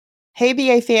Hey,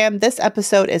 BA fam, this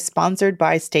episode is sponsored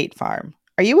by State Farm.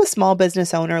 Are you a small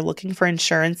business owner looking for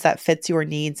insurance that fits your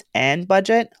needs and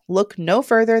budget? Look no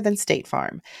further than State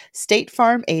Farm. State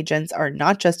Farm agents are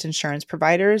not just insurance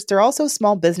providers, they're also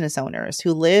small business owners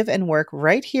who live and work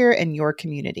right here in your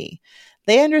community.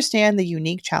 They understand the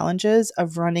unique challenges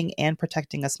of running and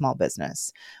protecting a small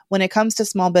business. When it comes to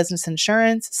small business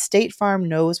insurance, State Farm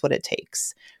knows what it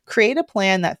takes. Create a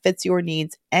plan that fits your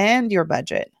needs and your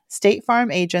budget. State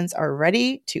Farm agents are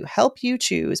ready to help you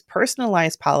choose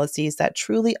personalized policies that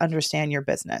truly understand your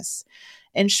business.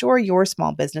 Insure your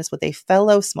small business with a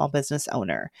fellow small business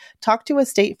owner. Talk to a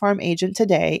State Farm agent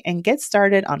today and get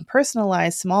started on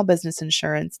personalized small business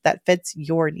insurance that fits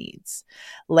your needs.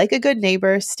 Like a good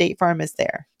neighbor, State Farm is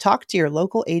there. Talk to your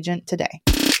local agent today.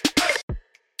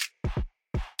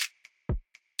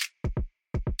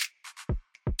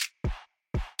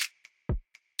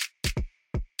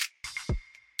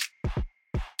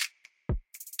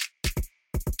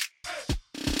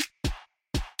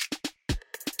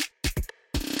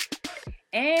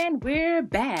 And we're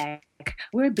back.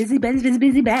 We're busy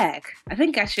back. I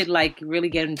think I should really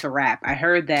get into rap. I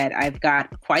heard that I've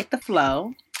got quite the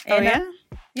flow. And,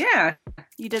 yeah.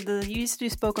 You used to do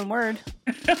spoken word.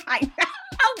 I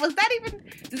know. Does that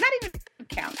even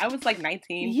count? I was like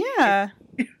 19. Yeah.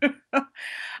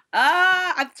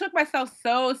 I took myself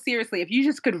so seriously. If you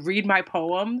just could read my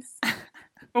poems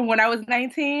from when I was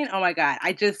 19, oh my God.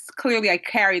 I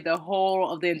carried the whole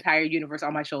of the entire universe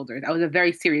on my shoulders. I was a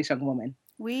very serious young woman.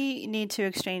 We need to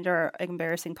exchange our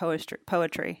embarrassing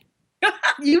poetry.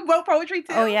 You wrote poetry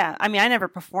too? Oh, yeah. I mean, I never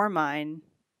performed mine,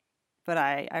 but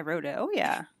I wrote it. Oh,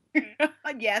 yeah.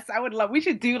 Yes, I would love. We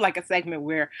should do a segment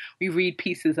where we read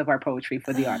pieces of our poetry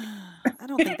for the audience. I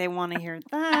don't think they want to hear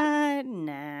that.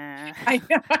 Nah. I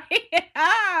know.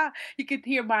 Yeah. You could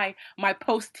hear my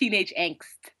post-teenage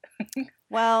angst.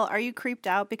 Well, are you creeped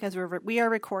out because we are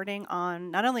recording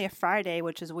on not only a Friday,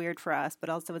 which is weird for us, but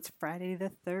also it's Friday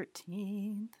the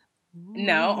 13th?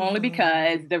 No, only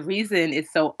because the reason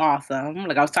is so awesome.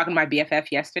 I was talking to my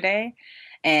BFF yesterday,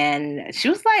 and she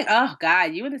was like, "Oh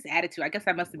God, you and this attitude." I guess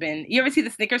I must have been. You ever see the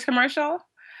Snickers commercial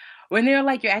when they're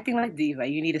like, "You're acting like diva.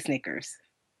 You need a Snickers."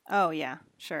 Oh yeah,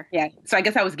 sure. Yeah. So I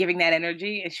guess I was giving that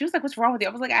energy, and she was like, "What's wrong with you?"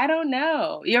 I was like, "I don't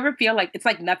know." You ever feel like it's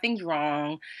like nothing's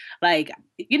wrong,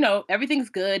 everything's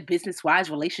good business wise,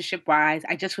 relationship wise.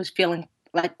 I just was feeling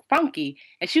funky.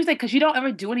 And she was like, because you don't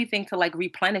ever do anything to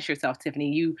replenish yourself,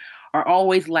 Tiffany. You are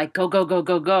always go, go, go,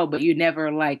 go, go, but you never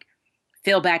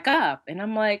fill back up. And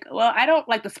I'm like, well, I don't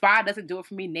the spa doesn't do it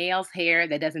for me. Nails, hair,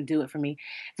 that doesn't do it for me.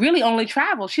 Really only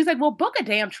travel. She's like, well, book a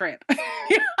damn trip.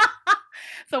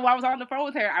 So while I was on the phone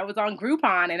with her, I was on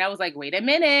Groupon and I was like, wait a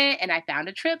minute. And I found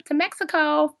a trip to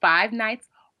Mexico, 5 nights,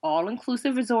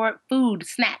 all-inclusive resort, food,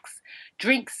 snacks,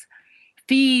 drinks,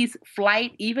 fees,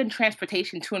 flight, even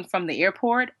transportation to and from the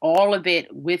airport, all of it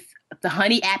with the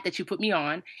Honey app that you put me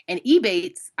on. And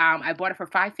Ebates, I bought it for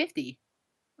 $5.50.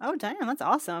 Oh, damn, that's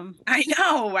awesome. I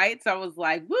know, right? So I was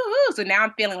like, woohoo. So now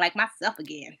I'm feeling like myself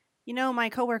again. You know, my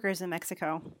coworker's in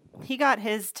Mexico. He got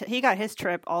his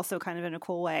trip also kind of in a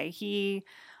cool way. We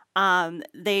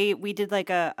did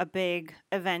a big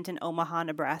event in Omaha,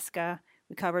 Nebraska.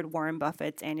 We covered Warren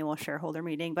Buffett's annual shareholder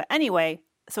meeting. But anyway,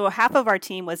 so half of our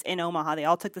team was in Omaha. They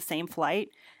all took the same flight,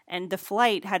 and the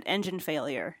flight had engine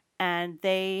failure. And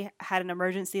they had an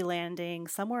emergency landing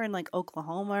somewhere in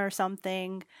Oklahoma or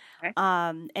something. Okay.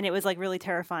 And it was really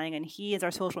terrifying. And he is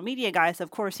our social media guy. So of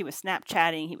course he was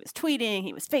Snapchatting, he was tweeting,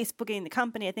 he was Facebooking the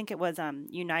company. I think it was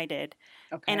United.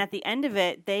 Okay. And at the end of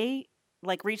it, they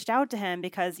reached out to him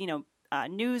because,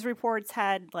 news reports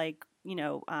had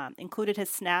included his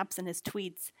snaps and his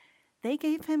tweets. They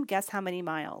gave him, guess how many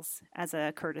miles as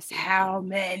a courtesy? How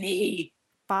many?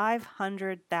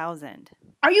 500,000.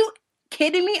 Are you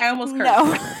kidding me? I almost cursed. No.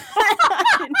 No.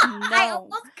 I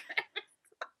almost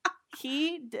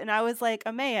cursed. And I was like,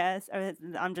 Emmaus,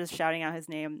 I'm just shouting out his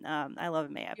name. I love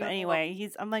Emmaus. But anyway,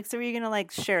 I'm like, so are you going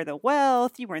to share the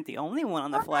wealth? You weren't the only one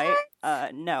on the flight.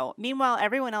 No. Meanwhile,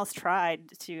 everyone else I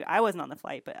wasn't on the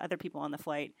flight, but other people on the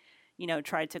flight,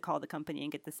 tried to call the company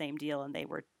and get the same deal. And they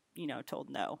were, told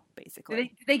no,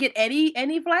 basically. Did they get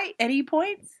any flight, any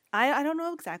points? I don't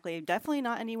know exactly. Definitely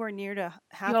not anywhere near to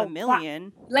half a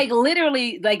million.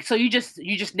 Literally, so you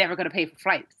just never gonna pay for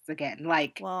flights again.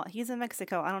 Well, he's in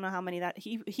Mexico. I don't know how many that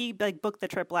he booked the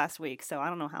trip last week, so I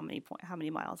don't know how many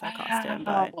miles that cost him.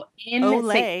 But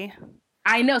Olay.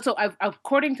 I know. So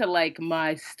according to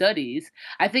my studies,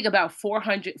 I think about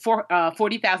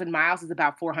 40,000 miles is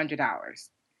about $400.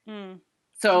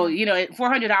 So,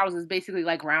 $400 is basically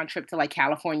round trip to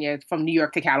California, from New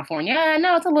York to California.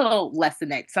 No, it's a little less than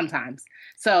that sometimes.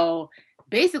 So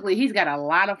basically he's got a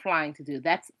lot of flying to do.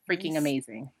 That's freaking Nice.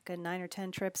 amazing. Good 9 or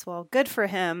 10 trips. Well, good for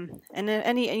him. And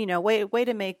any, way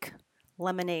to make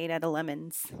lemonade out of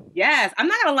lemons. Yes, I'm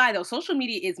not gonna lie though. Social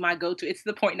media is my go-to. It's to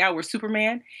the point now where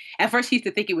Superman. At first, he used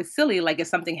to think it was silly. Like if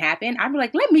something happened, I'd be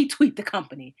like, "Let me tweet the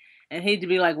company," and he'd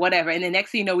be like, "Whatever." And the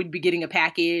next thing you know, we'd be getting a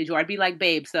package, or I'd be like,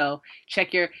 "Babe, so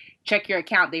check your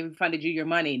account. They refunded you your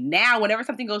money." Now, whenever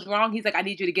something goes wrong, he's like, "I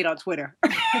need you to get on Twitter."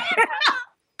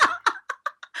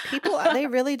 People, they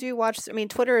really do watch. I mean,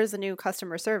 Twitter is the new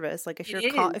customer service. Like if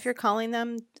you're calling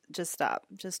them, just stop.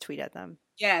 Just tweet at them.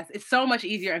 Yes, it's so much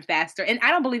easier and faster. And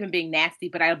I don't believe in being nasty,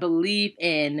 but I believe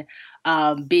in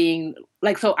being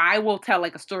like, so I will tell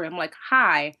like a story. I'm like,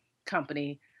 "Hi,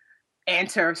 company,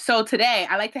 enter." So today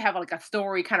I like to have like a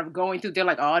story kind of going through. They're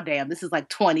like, "Oh, damn, this is like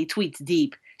 20 tweets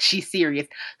deep. She's serious."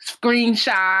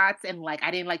 Screenshots and like,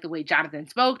 I didn't like the way Jonathan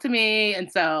spoke to me. And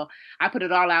so I put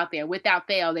it all out there. Without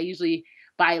fail, they usually,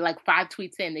 by like 5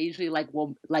 tweets in, they usually like,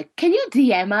 "Well, like, can you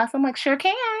DM us?" I'm like, "Sure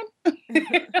can."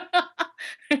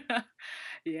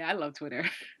 Yeah, I love Twitter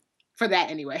for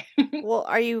that anyway. Well,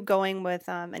 are you going with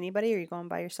anybody? Or are you going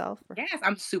by yourself? Or? Yes,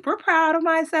 I'm super proud of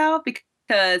myself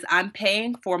because I'm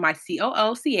paying for my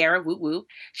COO, Sierra, whoop whoop.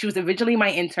 She was originally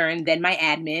my intern, then my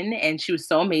admin, and she was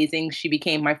so amazing. She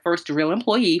became my first real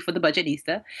employee for the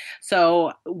Budgetista.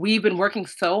 So we've been working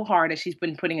so hard and she's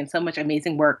been putting in so much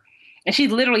amazing work. And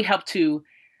she's literally helped to,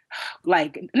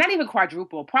 like, not even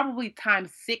quadruple, probably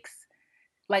times 6.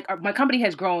 Like my company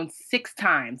has grown 6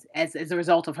 times as a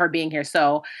result of her being here.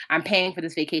 So I'm paying for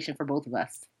this vacation for both of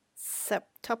us.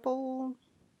 Septuple?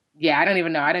 Yeah, I don't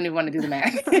even know. I don't even want to do the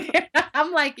math.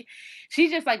 I'm like,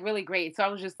 she's just like really great. So I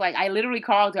was just like, I literally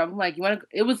called her. I'm like, "You want to?"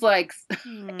 It was like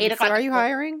 8 o'clock. So are you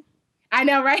hiring? I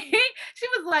know, right? She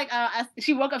was like,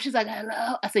 she woke up. She's like,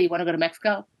 "Hello." I said, "You want to go to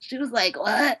Mexico?" She was like,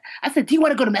 "What?" I said, "Do you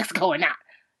want to go to Mexico or not?"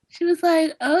 She was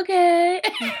like, "Okay."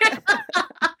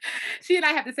 She and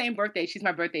I have the same birthday. She's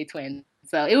my birthday twin.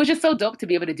 So it was just so dope to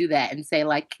be able to do that and say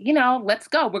like, let's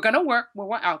go. We're going to work when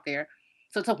we're out there.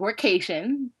 So it's a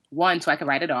workation. 1, so I can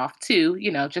write it off. 2,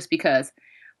 just because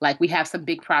like we have some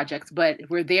big projects, but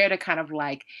we're there to kind of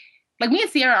like me and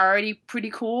Sierra are already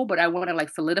pretty cool, but I want to like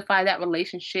solidify that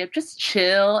relationship, just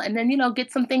chill and then,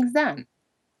 get some things done.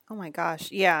 Oh my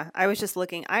gosh. Yeah. I was just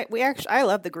looking. I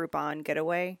love the Groupon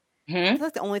getaway. Mm-hmm. That's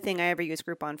like the only thing I ever use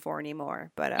Groupon for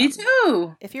anymore. But me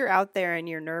too. If you're out there and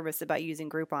you're nervous about using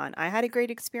Groupon, I had a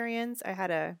great experience.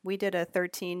 We did a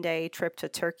 13-day trip to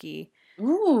Turkey.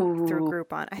 Ooh. Through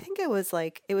Groupon. I think it was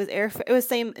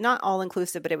same, not all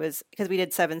inclusive, but it was because we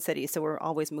did 7 cities, so we're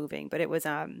always moving. But it was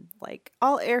like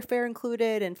all airfare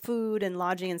included and food and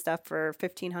lodging and stuff for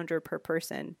 $1,500 per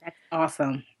person. That's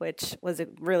awesome. Which was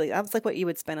that was like what you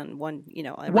would spend on one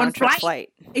one round trip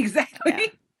flight. Exactly. Yeah.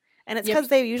 And it's because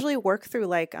they usually work through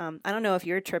like I don't know if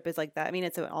your trip is like that. I mean,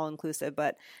 it's all inclusive,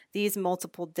 but these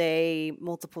multiple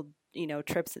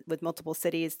trips with multiple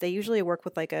cities, they usually work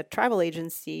with like a travel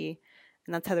agency,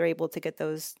 and that's how they're able to get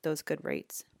those good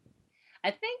rates.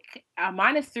 I think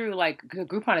mine is through like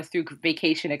Groupon is through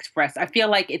Vacation Express. I feel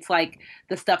like it's like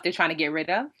the stuff they're trying to get rid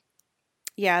of.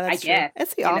 Yeah, that's true.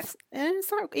 It's the off, and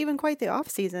it's not even quite the off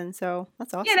season, so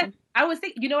that's awesome. Yeah, I was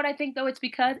thinking. You know what I think though? It's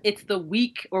because it's the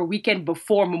week or weekend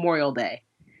before Memorial Day,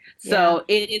 so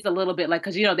it is a little bit like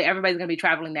because everybody's gonna be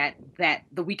traveling that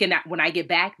the weekend when I get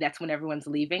back. That's when everyone's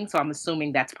leaving, so I'm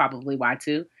assuming that's probably why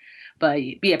too. But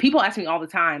yeah, people ask me all the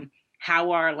time,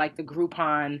 how are like the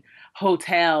Groupon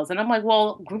hotels? And I'm like,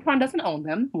 well, Groupon doesn't own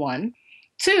them. 1,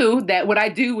 2, that what I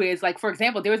do is like, for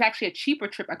example, there was actually a cheaper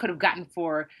trip I could have gotten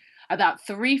for about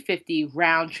 $350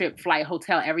 round trip flight,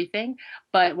 hotel, everything.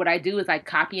 But what I do is I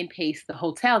copy and paste the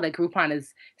hotel that Groupon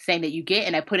is saying that you get,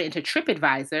 and I put it into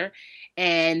TripAdvisor.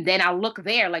 And then I'll look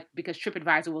there, like, because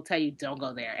TripAdvisor will tell you don't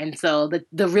go there. And so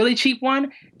the really cheap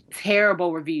one,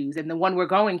 terrible reviews. And the one we're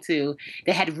going to,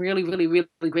 they had really, really, really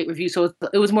great reviews. So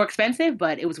it was more expensive,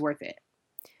 but it was worth it.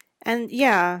 And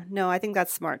I think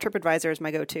that's smart. TripAdvisor is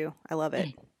my go-to. I love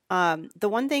it. The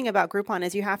one thing about Groupon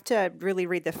is you have to really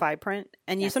read the fine print,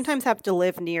 and you sometimes have to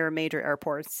live near major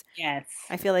airports. Yes,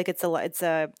 I feel like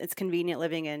it's convenient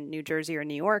living in New Jersey or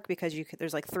New York because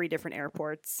there's like 3 different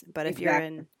airports. But if you're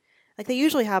in, like, they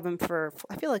usually have them for,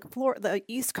 I feel like the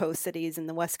East Coast cities and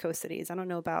the West Coast cities. I don't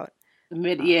know about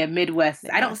Midwest.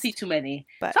 I don't see too many.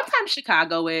 But sometimes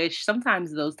Chicago-ish,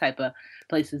 sometimes those type of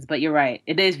places. But you're right,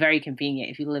 it is very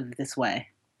convenient if you live this way.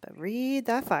 But read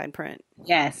that fine print.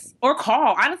 Yes. Or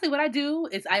call. Honestly, what I do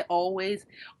is I always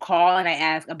call and I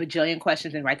ask a bajillion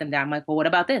questions and write them down. I'm like, well, what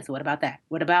about this? What about that?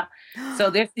 What about? So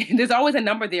there's always a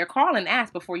number there. Call and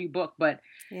ask before you book. But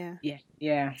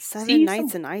yeah. 7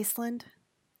 nights in Iceland.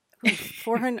 Ooh,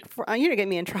 400. You're gonna get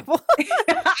me in trouble.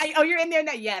 Oh, you're in there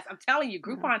now. Yes, I'm telling you,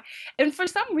 Yeah. Groupon. And for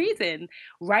some reason,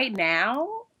 right now,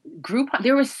 Groupon,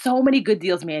 there were so many good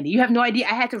deals, Mandy. You have no idea.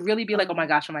 I had to really be like, oh my Oh,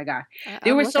 gosh, oh my God.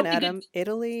 There I'm were so looking many at good, them.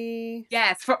 Italy.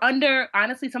 yes, for under,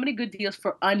 honestly, so many good deals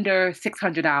for under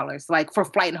 $600, like for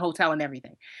flight and hotel and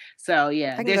everything. So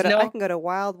yeah, there's I no, can go to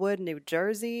Wildwood, New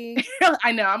Jersey.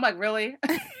 I know. I'm like, really?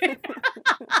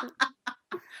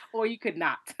 Or you could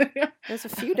not. There's a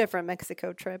few different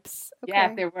Mexico trips. Yes,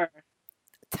 Okay. there were.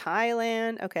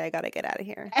 Thailand. Okay, I gotta get out of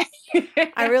here.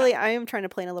 I am trying to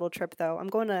plan a little trip though. I'm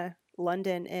going to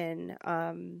London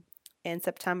in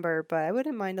September, but I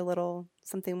wouldn't mind a little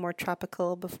something more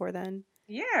tropical before then.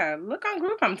 Yeah, look on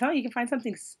Groupon. I'm telling you, you can find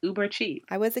something uber cheap.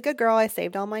 I was a good girl. I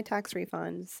saved all my tax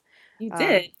refunds. You Um,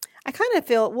 did. I kind of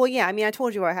feel, well, yeah, I mean, I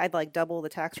told you I had like double the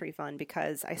tax refund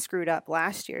because I screwed up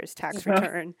last year's tax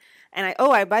return. And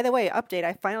by the way, update,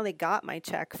 I finally got my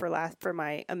check for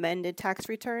my amended tax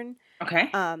return. Okay.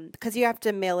 Because you have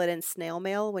to mail it in snail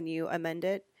mail when you amend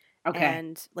it. Okay.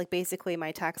 And like basically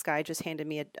my tax guy just handed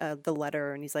me the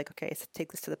letter and he's like, okay, so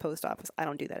take this to the post office. I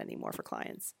don't do that anymore for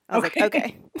clients. I was like,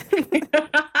 okay.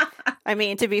 I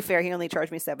mean, to be fair, he only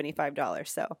charged me $75.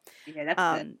 So, Yeah,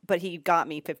 that's good. but he got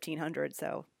me 1,500.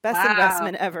 So best Wow.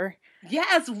 investment ever.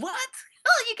 Yes. What?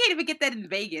 Oh, you can't even get that in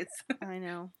Vegas. I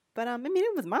know. But I mean,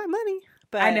 it was my money.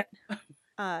 I know.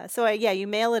 But you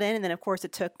mail it in, and then of course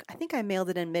I think I mailed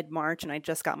it in mid-March, and I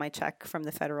just got my check from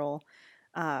the federal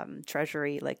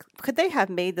treasury. Like, could they have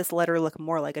made this letter look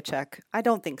more like a check? I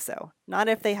don't think so. Not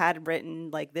if they had written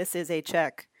like this is a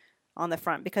check on the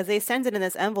front, because they send it in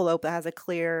this envelope that has a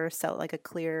clear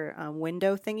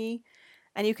window thingy,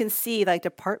 and you can see like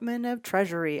Department of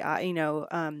Treasury,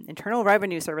 Internal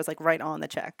Revenue Service, like right on the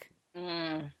check.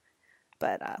 Mm.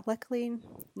 But luckily,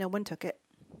 no one took it.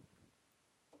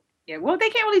 Yeah. Well, they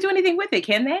can't really do anything with it,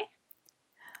 can they?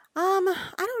 I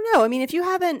don't know. I mean, if you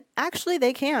haven't, actually,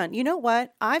 they can. You know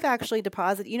what? I've actually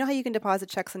deposited. You know how you can deposit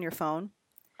checks on your phone?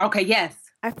 Okay. Yes.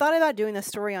 I've thought about doing a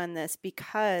story on this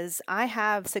because I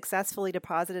have successfully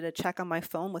deposited a check on my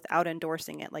phone without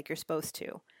endorsing it like you're supposed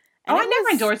to. And I never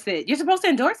endorse it. You're supposed to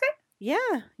endorse it? Yeah,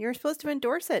 you're supposed to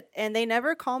endorse it. And they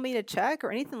never call me to check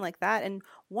or anything like that. And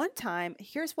one time,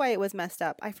 here's why it was messed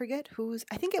up. I forget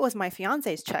I think it was my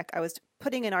fiance's check I was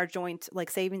putting in our joint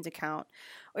like savings account.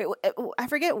 I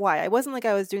forget why. It wasn't like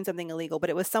I was doing something illegal,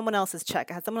 but it was someone else's check.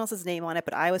 It had someone else's name on it,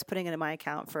 but I was putting it in my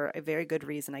account for a very good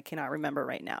reason. I cannot remember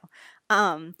right now.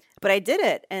 But I did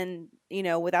it, and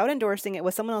without endorsing it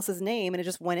with someone else's name, and it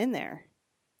just went in there.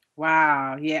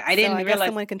 Wow. Yeah, I didn't I realize. guess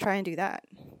someone can try and do that.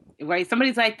 Right.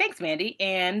 Somebody's like, thanks, Mandy.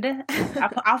 And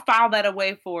I'll file that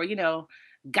away for,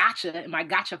 gotcha in my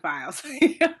gotcha files.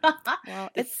 Well,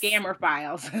 it's scammer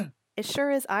files. It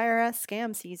sure is IRS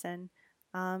scam season.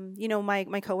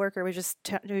 My coworker was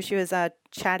she was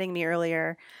chatting me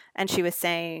earlier, and she was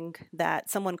saying that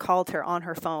someone called her on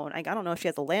her phone. I don't know if she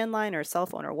has a landline or a cell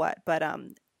phone or what, but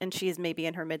and she's maybe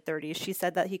in her mid-30s. She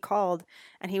said that he called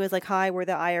and he was like, "Hi, we're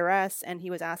the IRS," and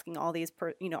he was asking all these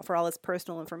for all his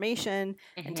personal information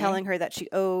and telling her that she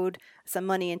owed some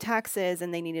money in taxes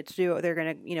and they're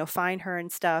going to fine her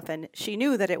and stuff, and she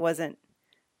knew that it wasn't.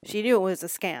 She knew it was a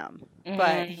scam,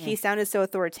 but he sounded so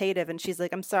authoritative, and she's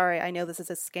like, "I'm sorry, I know this is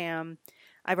a scam.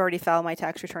 I've already filed my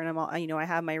tax return. I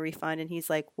have my refund." And he's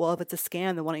like, "Well, if it's a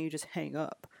scam, then why don't you just hang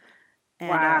up?" And,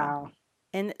 wow.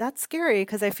 And that's scary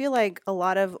because I feel like a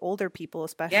lot of older people,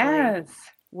 especially,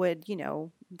 would,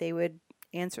 they would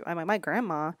answer. I mean, my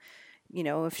grandma,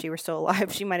 if she were still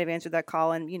alive, she might have answered that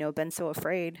call and, been so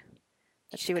afraid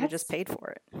that she would have just paid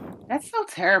for it. That's so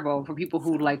terrible for people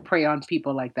who like prey on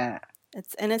people like that.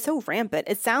 It's so rampant.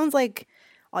 It sounds like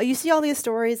you see all these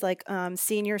stories like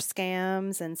senior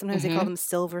scams, and sometimes they call them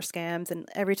silver scams. And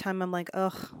every time I'm like,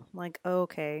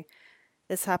 okay,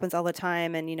 this happens all the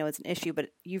time, and it's an issue, but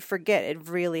you forget it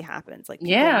really happens. Like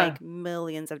people make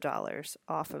millions of dollars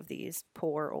off of these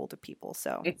poor older people.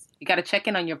 So you got to check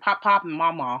in on your pop and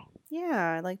mama.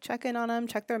 Yeah, like check in on them,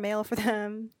 check their mail for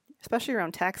them, especially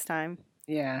around tax time.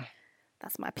 Yeah.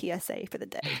 That's my PSA for the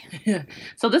day.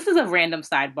 So this is a random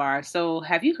sidebar. So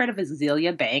have you heard of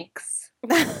Azealia Banks?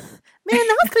 Man,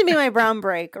 that's going to be my brown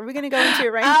break. Are we going to go into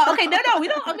it right now? Okay, no, we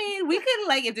don't. I mean, we could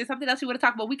if there's something else you want to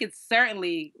talk about, we could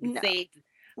certainly save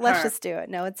Let's just do it.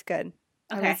 No, it's good.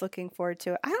 Okay. I was looking forward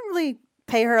to it. I don't really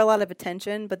pay her a lot of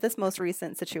attention, but this most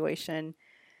recent situation,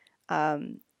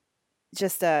 it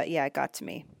got to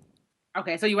me.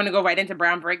 Okay, so you want to go right into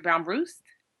brown roost?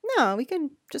 No, we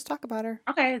can just talk about her.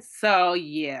 Okay, so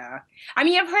yeah. I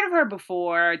mean, I've heard of her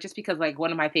before just because like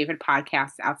one of my favorite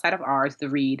podcasts outside of ours, The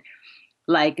Read,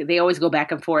 like they always go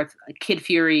back and forth. Kid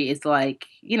Fury is like,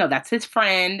 that's his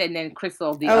friend, and then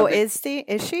Crystal the Oh, other. is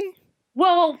she?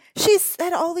 Well, she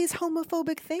said all these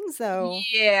homophobic things though.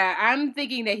 Yeah, I'm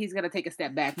thinking that he's gonna take a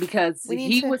step back because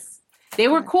they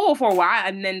were ahead. cool for a while,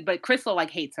 and then but Crystal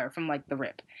like hates her from like the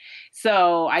rip.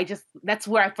 So that's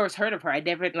where I first heard of her. I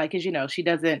never like, cause she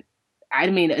doesn't. I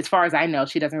mean, as far as I know,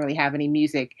 she doesn't really have any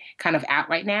music kind of out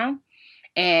right now.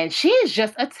 And she is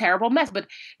just a terrible mess. But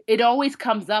it always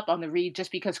comes up on the read just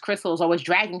because Crystal is always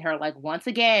dragging her. Like, once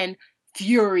again,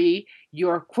 Fury,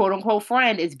 your quote unquote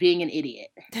friend, is being an idiot.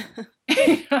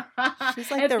 She's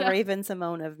like the Raven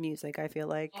Simone of music, I feel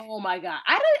like. Oh my God.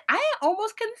 I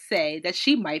almost can say that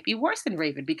she might be worse than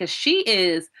Raven because she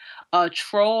is a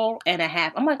troll and a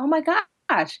half. I'm like, oh my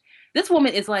gosh. This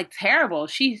woman is like terrible.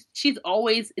 She's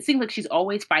always, it seems like she's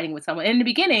always fighting with someone. And in the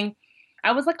beginning,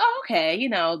 I was like, oh, okay,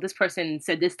 this person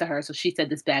said this to her, so she said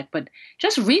this back. But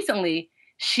just recently,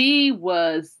 she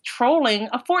was trolling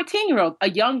a 14-year-old, a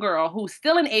young girl who's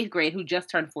still in 8th grade who just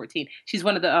turned 14. She's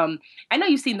one of the, I know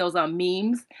you've seen those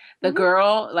memes, the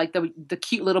girl, like the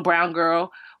cute little brown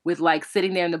girl with like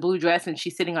sitting there in the blue dress and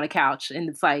she's sitting on a couch and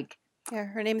it's like. Yeah,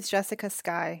 her name's Jessica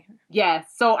Sky. Yeah,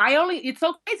 so it's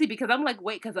so crazy because I'm like,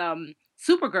 wait, because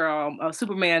Supergirl,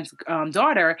 Superman's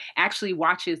daughter, actually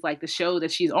watches like the show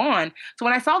that she's on. So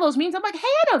when I saw those memes, I'm like, hey,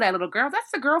 I know that little girl.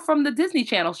 That's the girl from the Disney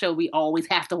Channel show we always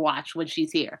have to watch when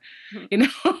she's here, And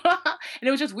it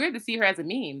was just weird to see her as a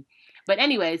meme. But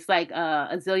anyways, like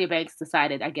Azealia Banks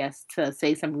decided, I guess, to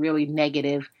say some really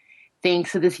negative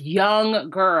things to this young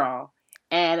girl,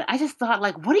 and I just thought,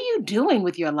 like, what are you doing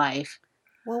with your life?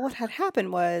 Well, what had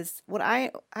happened was,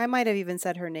 I might have even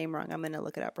said her name wrong. I'm going to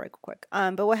look it up right quick.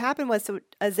 But what happened was, so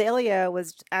Azalea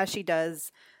was, as she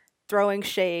does, throwing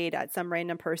shade at some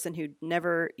random person who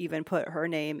never even put her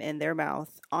name in their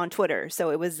mouth on Twitter.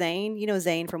 So it was Zayn,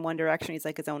 Zayn from One Direction. He's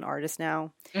like his own artist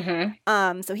now.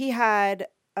 Mm-hmm. So he had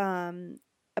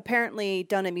apparently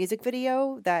done a music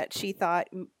video that she thought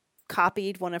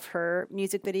copied one of her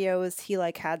music videos. He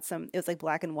like had it was like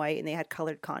black and white and they had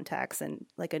colored contacts and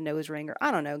like a nose ring, or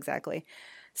I don't know exactly.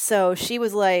 So she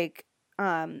was like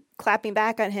clapping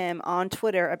back at him on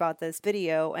Twitter about this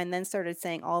video and then started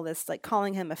saying all this, like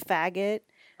calling him a faggot.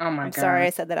 Oh my God. I'm sorry I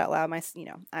said that out loud.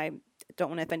 I don't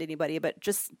want to offend anybody, but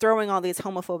just throwing all these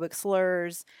homophobic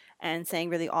slurs and saying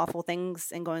really awful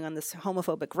things and going on this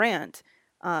homophobic rant,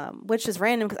 which is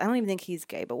random because I don't even think he's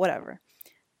gay, but whatever.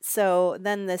 So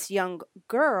then this young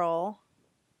girl,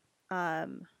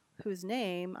 whose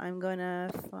name I'm going to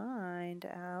find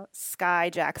out, Sky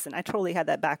Jackson. I totally had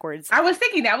that backwards. I was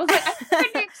thinking that. I was like, I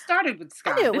think her name started with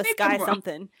Sky. I knew it was Sky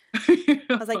something.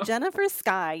 I was like, Jennifer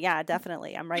Sky. Yeah,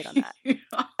 definitely. I'm right on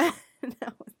that. No,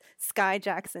 Sky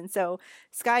Jackson. So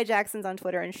Sky Jackson's on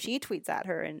Twitter and she tweets at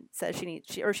her and says she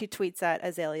tweets at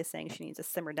Azalea saying she needs to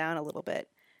simmer down a little bit.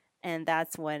 And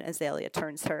that's when Azalea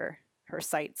turns her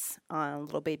sights on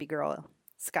little baby girl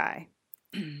Sky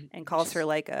and calls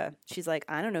her she's like,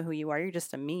 I don't know who you are, you're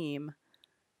just a meme.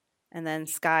 And then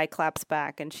Sky claps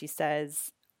back and she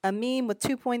says, a meme with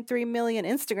 2.3 million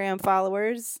Instagram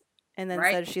followers, and then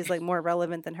says she's like more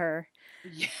relevant than her.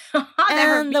 Yeah.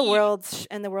 And the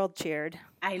world cheered.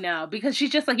 I know, because she's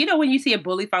just like, when you see a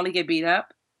bully finally get beat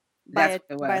up by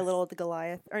little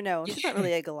Goliath. Or no, she's not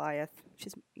really a Goliath.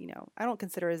 She's, I don't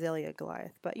consider Azalea a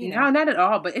Goliath, but No, not at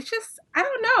all. But it's just, I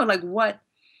don't know, like what,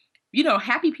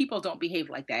 happy people don't behave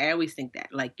like that. I always think that,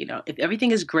 like, if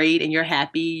everything is great and you're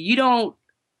happy, you don't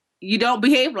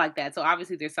behave like that. So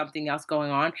obviously there's something else going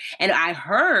on. And I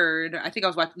think I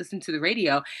was listening to the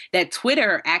radio, that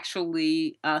Twitter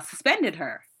actually suspended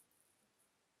her.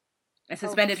 And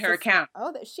suspended her account.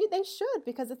 Oh, they should,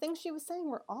 because the things she was saying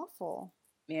were awful.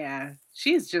 Yeah,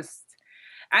 she's just,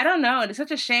 I don't know. It's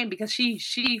such a shame because she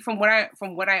from what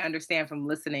I understand from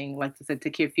listening, like I said, to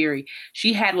Kid Fury,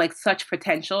 she had like such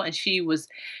potential, and she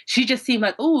just seemed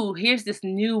like, ooh, here's this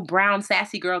new brown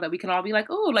sassy girl that we can all be like,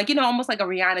 ooh, like, almost like a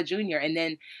Rihanna Jr. And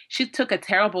then she took a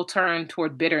terrible turn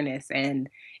toward bitterness, and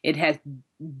it has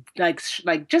like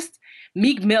just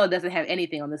Meek Mill doesn't have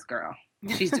anything on this girl.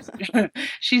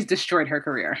 She's destroyed her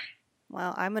career.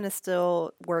 Well, I'm gonna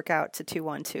still work out to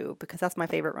 212 because that's my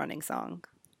favorite running song.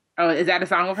 Oh, is that a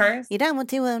song of hers? You down with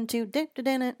 212? I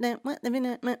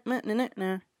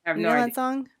have no idea. That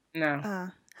song? No.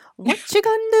 What you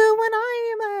gonna do when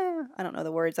I don't know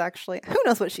the words actually. Who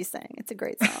knows what she's saying? It's a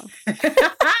great song.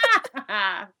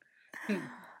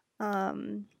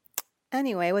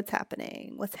 Anyway, what's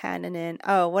happening? What's happening?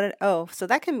 So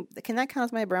that can that count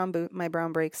as my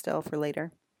brown break still for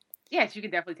later? Yes, you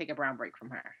can definitely take a brown break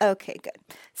from her. Okay, good.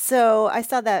 So I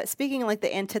saw that, speaking like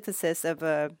the antithesis of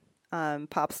a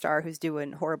pop star who's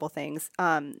doing horrible things.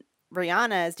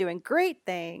 Rihanna is doing great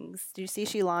things. Do you see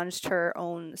she launched her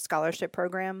own scholarship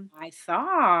program? I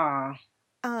saw.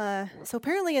 So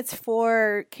apparently it's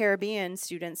for Caribbean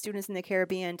students in the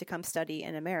Caribbean to come study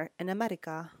in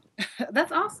America.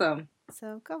 That's awesome.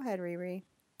 So go ahead, Riri.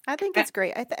 I think it's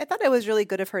great. I thought it was really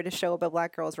good of her to show up at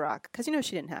Black Girls Rock because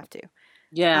she didn't have to.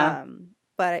 Yeah.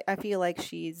 But I feel like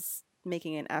she's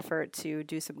making an effort to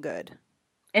do some good.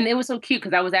 And it was so cute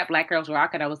because I was at Black Girls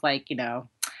Rock and I was like,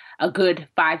 a good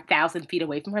 5,000 feet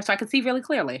away from her, so I could see really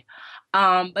clearly.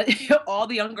 But all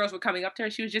the young girls were coming up to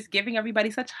her. She was just giving everybody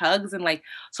such hugs and like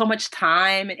so much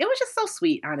time. And it was just so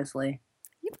sweet, honestly.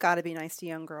 You've got to be nice to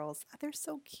young girls. They're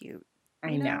so cute.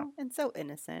 I know. And so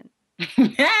innocent.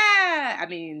 I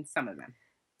mean, some of them.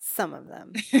 Some of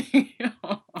them.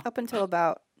 Up until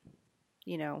about,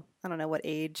 I don't know what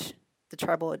age.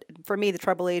 For me, the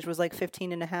trouble age was like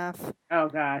 15 and a half. Oh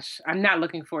gosh. I'm not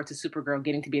looking forward to Supergirl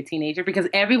getting to be a teenager because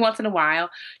every once in a while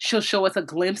she'll show us a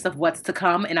glimpse of what's to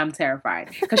come and I'm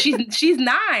terrified because she's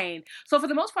 9. So for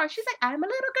the most part, she's like, I'm a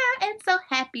little girl and so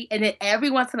happy. And then every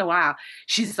once in a while,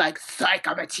 she's like, psych,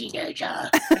 I'm a teenager.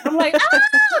 I'm like, oh!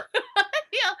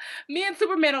 Yeah. Me and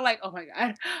Superman are like, oh my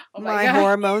God. Oh my God.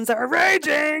 Hormones are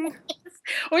raging.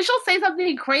 Or she'll say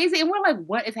something crazy and we're like,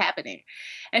 what is happening?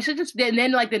 And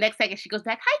then like the next second she goes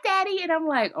back, hi daddy. And I'm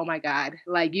like, oh my God,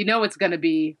 like, it's going to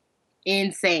be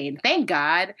insane. Thank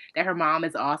God that her mom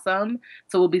is awesome.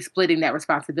 So we'll be splitting that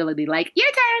responsibility. Like, your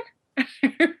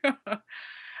turn.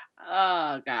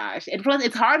 Oh gosh. And plus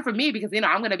it's hard for me because,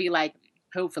 I'm going to be like,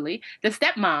 hopefully the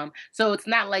stepmom. So it's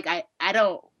not like I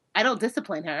don't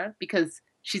discipline her because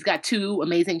she's got 2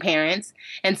 amazing parents.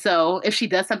 And so if she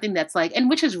does something that's like, and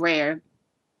which is rare,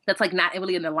 that's like not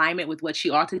really in alignment with what she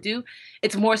ought to do,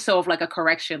 it's more so of like a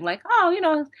correction, like,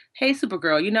 oh, hey,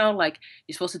 Supergirl, like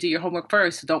you're supposed to do your homework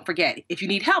first. So don't forget, if you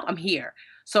need help, I'm here.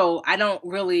 So I don't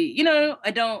really,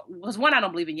 because one, I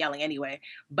don't believe in yelling anyway,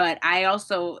 but I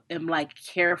also am like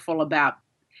careful about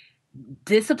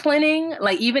disciplining,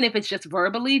 like even if it's just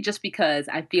verbally, just because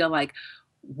I feel like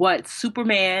what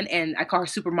Superman and I call her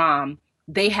Supermom,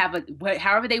 they have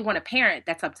however they want to parent,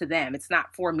 that's up to them. It's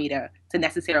not for me to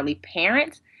necessarily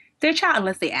parent their child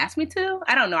unless they ask me to.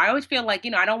 I don't know. I always feel like,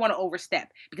 I don't want to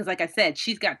overstep because like I said,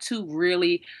 she's got 2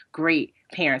 really great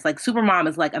parents. Like Supermom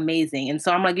is like amazing. And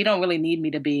so I'm like, you don't really need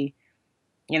me to be,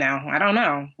 I don't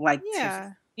know. Like,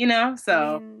 yeah.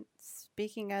 So. I mean,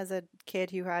 speaking as a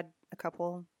kid who had a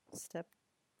couple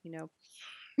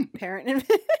parent.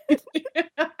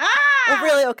 Well,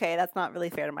 really, okay, that's not really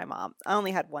fair to my mom. I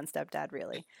only had one stepdad,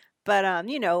 really. But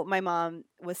my mom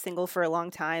was single for a long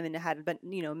time and had been,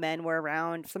 men were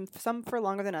around, some for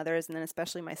longer than others, and then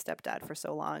especially my stepdad for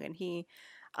so long. And he,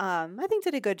 I think,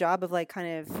 did a good job of like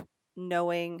kind of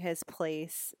knowing his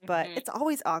place, but it's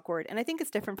always awkward. And I think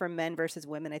it's different for men versus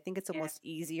women. I think it's almost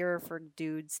easier for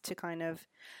dudes to kind of.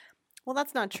 Well,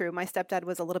 that's not true. My stepdad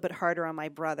was a little bit harder on my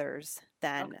brothers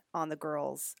than on the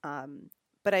girls.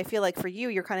 But I feel like for you,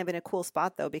 you're kind of in a cool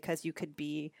spot, though, because you could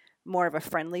be more of a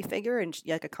friendly figure and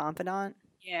like a confidant.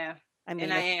 Yeah. I mean,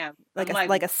 and I am.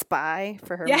 Like a spy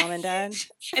for her mom and dad.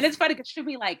 And it's funny because she'll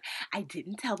be like, I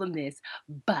didn't tell them this,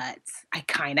 but I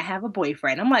kind of have a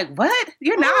boyfriend. I'm like, what?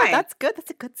 You're 9. That's good. That's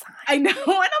a good sign. I know. And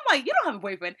I'm like, you don't have a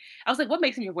boyfriend. I was like, what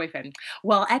makes him your boyfriend?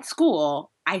 Well, at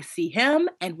school, I see him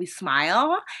and we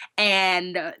smile.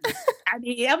 And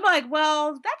I'm like,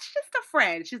 well, that's just a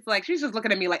friend. She's just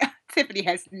looking at me like, Tiffany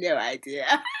has no idea.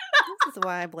 This is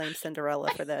why I blame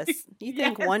Cinderella for this. You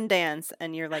think one dance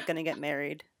and you're like going to get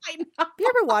married. I know. Have you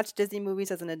ever watched Disney movies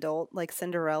as an adult, like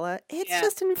Cinderella? It's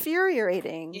just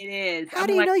infuriating. It is. How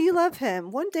do you know you love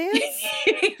him? One dance?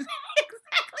 Exactly.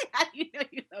 How do you know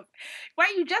you love him?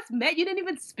 Right? You just met. You didn't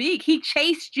even speak. He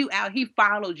chased you out. He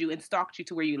followed you and stalked you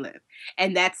to where you live.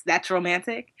 And that's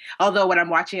romantic. Although when I'm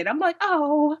watching it, I'm like,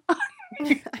 oh.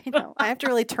 I know. I have to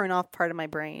really turn off part of my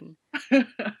brain.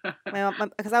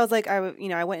 Because I was like, I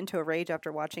went into a rage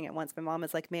after watching it once. My mom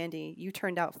was like, Mandi, you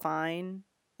turned out fine.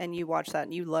 And you watched that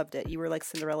and you loved it. You were like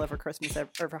Cinderella for Christmas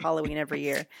or for Halloween every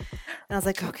year. And I was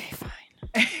like, okay,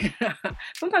 fine.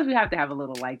 Sometimes we have to have a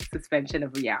little like suspension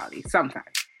of reality. Sometimes.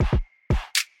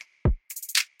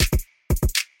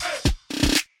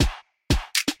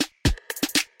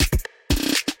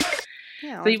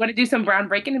 Yeah. So you want to do some brown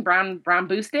breaking and brown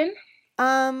boosting?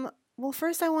 Well,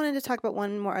 first I wanted to talk about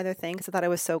one more other thing because I thought it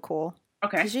was so cool.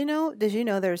 Okay. Did you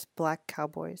know there's black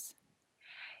cowboys?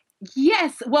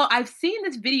 Yes. Well, I've seen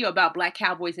this video about black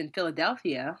cowboys in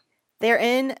Philadelphia. They're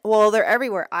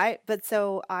everywhere. I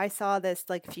saw this,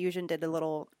 like Fusion did a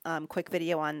little quick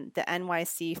video on the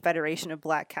NYC Federation of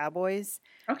Black Cowboys.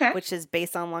 Okay. Which is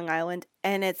based on Long Island.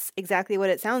 And it's exactly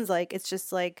what it sounds like. It's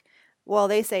just like Well,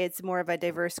 they say it's more of a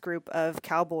diverse group of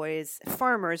cowboys,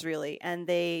 farmers really, and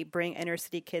they bring inner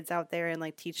city kids out there and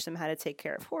like teach them how to take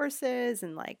care of horses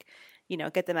and like,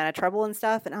 get them out of trouble and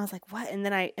stuff. And I was like, what?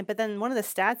 But then one of the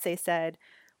stats they said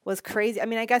was crazy. I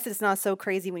mean, I guess it's not so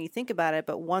crazy when you think about it,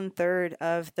 but 1/3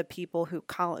 of the people who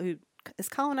is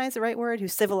colonized the right word, who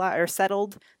civilized or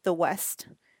settled the West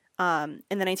in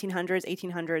the 1900s,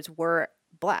 1800s were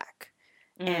Black.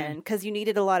 And because you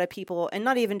needed a lot of people, and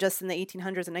not even just in the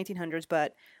 1800s and 1900s,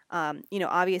 but,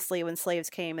 obviously when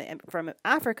slaves came from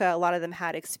Africa, a lot of them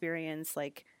had experience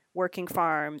like working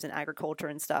farms and agriculture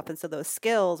and stuff. And so those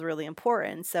skills were really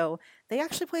important. So they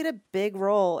actually played a big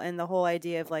role in the whole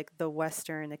idea of like the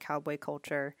Western, the cowboy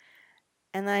culture.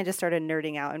 And then I just started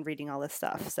nerding out and reading all this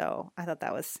stuff. So I thought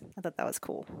that was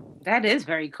cool. That is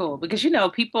very cool because,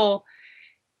 people,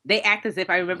 they act as if,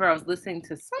 I remember I was listening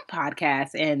to some podcast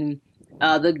and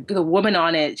the woman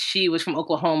on it, she was from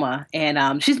Oklahoma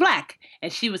and she's Black.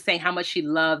 And she was saying how much she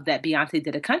loved that Beyonce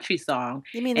did a country song.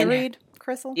 You mean the Reed,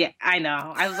 Crystal? Yeah, I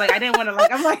know. I was like, I didn't want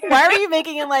to I'm like. Why are you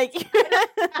making it like,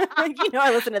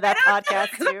 I listen to that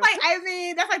podcast too.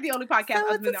 That's like the only podcast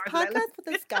so it's this podcast with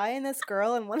this guy and this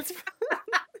girl and one's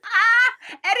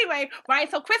Anyway, right?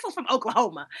 So Crystal's from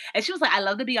Oklahoma. And she was like, I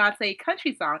love the Beyonce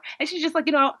country song. And she's just like,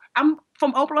 I'm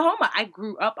from Oklahoma. I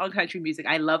grew up on country music.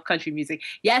 I love country music.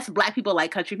 Yes, Black people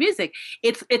like country music.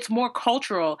 It's more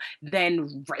cultural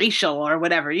than racial or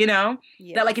whatever, Yes.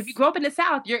 That like if you grow up in the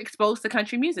South, you're exposed to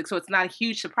country music. So it's not a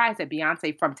huge surprise that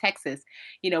Beyonce from Texas,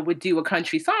 would do a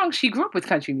country song. She grew up with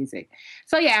country music.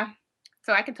 So yeah.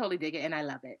 So I can totally dig it and I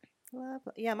love it.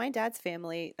 Yeah, my dad's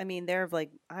family, I mean, they're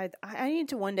like, I need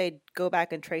to one day go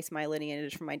back and trace my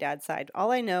lineage from my dad's side.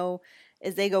 All I know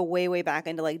is they go way, way back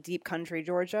into like deep country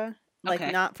Georgia.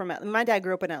 Like not from, my dad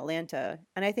grew up in Atlanta.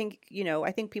 And I think,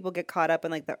 I think people get caught up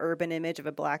in like the urban image of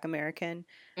a Black American.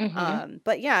 Mm-hmm.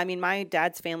 But yeah, I mean, my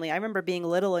dad's family, I remember being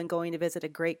little and going to visit a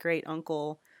great, great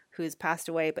uncle who's passed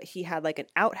away, but he had like an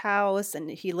outhouse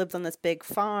and he lived on this big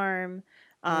farm.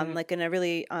 Like in a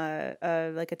really,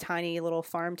 like a tiny little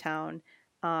farm town.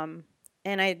 And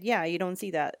you don't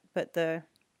see that, but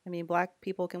Black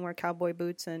people can wear cowboy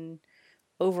boots and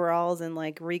overalls and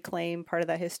like reclaim part of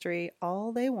that history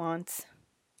all they want.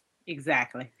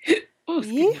 Exactly.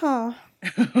 Yeehaw.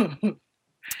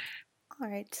 All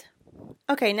right.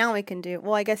 Okay, now we can do,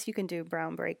 I guess you can do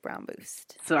brown break, brown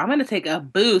boost. So I'm going to take a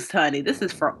boost, honey. This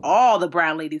is for all the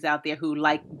brown ladies out there who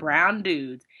like brown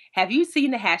dudes. Have you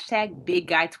seen the hashtag Big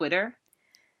Guy Twitter?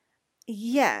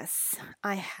 Yes,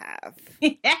 I have.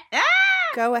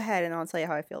 Go ahead and I'll tell you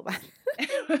how I feel about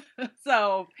it.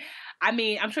 So,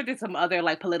 I'm sure there's some other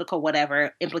like political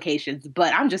whatever implications,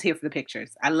 but I'm just here for the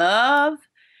pictures. I love,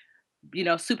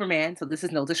 Superman. So this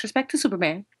is no disrespect to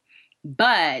Superman.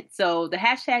 But so the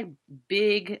hashtag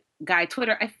Big Guy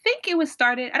Twitter, I think it was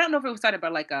started. I don't know if it was started by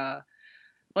like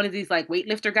one of these like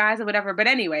weightlifter guys or whatever. But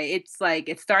anyway, it's like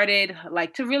it started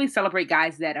like to really celebrate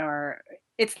guys that are.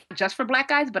 It's not just for Black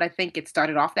guys, but I think it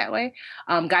started off that way.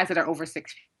 Guys that are over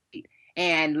 6 feet.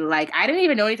 And like I didn't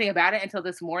even know anything about it until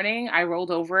this morning. I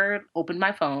rolled over, opened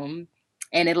my phone.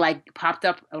 And it like popped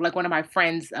up, like one of my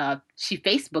friends, she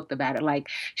Facebooked about it. Like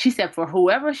she said, for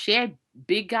whoever shared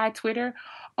Big Guy Twitter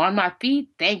on my feed,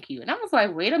 thank you. And I was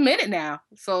like, wait a minute now.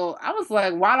 So I was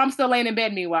like, while I'm still laying in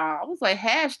bed, meanwhile, I was like,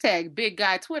 hashtag Big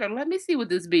Guy Twitter. Let me see what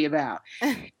this be about.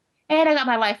 And I got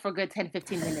my life for a good 10,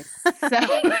 15 minutes.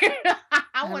 So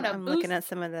I'm looking at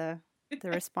some of the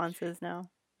responses now.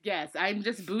 Yes, I'm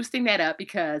just boosting that up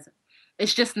because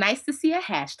it's just nice to see a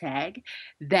hashtag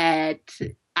that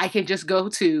I can just go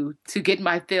to get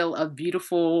my fill of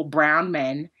beautiful brown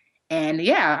men. And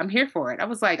yeah, I'm here for it. I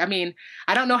was like, I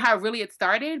don't know how really it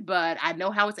started, but I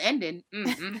know how it's ending.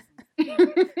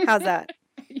 How's that?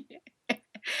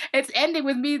 It's ending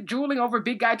with me drooling over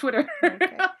Big Guy Twitter.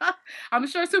 Okay. I'm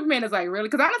sure Superman is like, really?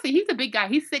 Because honestly, he's a big guy.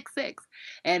 He's 6'6",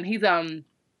 and he's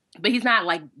but he's not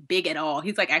like big at all.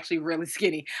 He's like actually really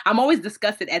skinny. I'm always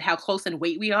disgusted at how close in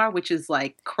weight we are, which is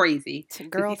like crazy.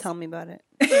 Girl, tell me about it.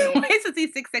 Since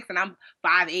he's 6'6" and I'm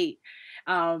 5'8".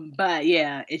 But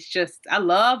yeah, it's just, I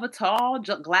love a tall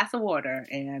glass of water.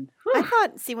 And when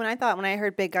I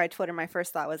heard Big Guy Twitter, my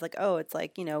first thought was like, oh, it's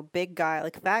like, big guy,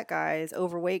 like fat guys,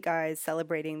 overweight guys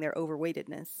celebrating their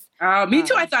overweightedness. Me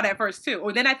too. I thought at first too.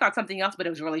 Or then I thought something else, but it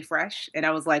was really fresh. And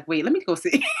I was like, wait, let me go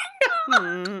see.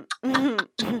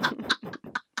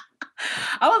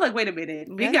 I was like, wait a minute,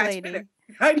 big Young guys. lady.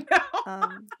 I know.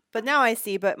 But now I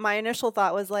see. But my initial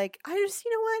thought was like, I just,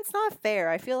 you know what? It's not fair.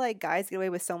 I feel like guys get away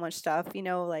with so much stuff,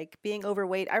 like being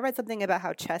overweight. I read something about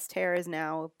how chest hair is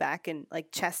now back in,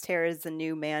 like, chest hair is the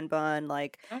new man bun.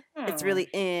 Like, it's Oh, really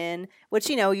in, which,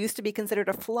 used to be considered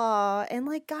a flaw. And,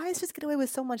 like, guys just get away with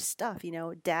so much stuff,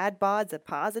 Dad bod's a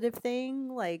positive thing.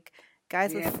 Like,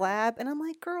 guys with yeah. flab. And I'm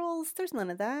like, girls, there's none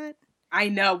of that. I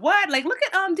know. What? Like, look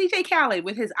at DJ Khaled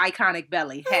with his iconic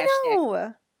belly. I Hashtag.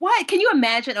 know. What? Can you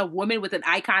imagine a woman with an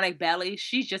iconic belly?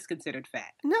 She's just considered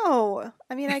fat. No.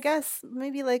 I mean, I guess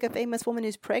maybe like a famous woman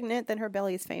who's pregnant, then her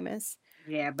belly is famous.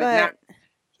 Yeah, but not. But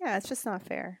yeah, it's just not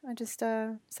fair. I just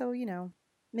so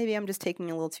maybe I'm just taking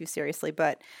it a little too seriously,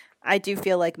 but I do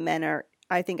feel like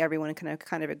I think everyone can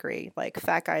kind of agree. Like,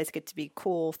 fat guys get to be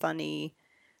cool, funny,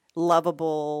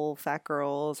 lovable. Fat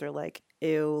girls are like,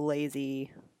 ew,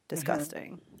 lazy,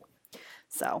 disgusting.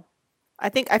 So I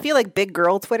feel like big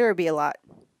girl Twitter would be a lot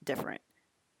different.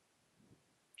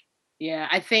 Yeah,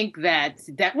 I think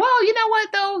well, you know what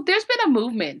though? There's been a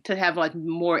movement to have like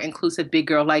more inclusive big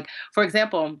girl. Like, for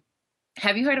example,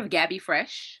 have you heard of Gabby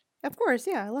Fresh? Of course,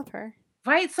 yeah, I love her.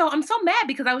 Right. So I'm so mad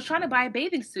because I was trying to buy a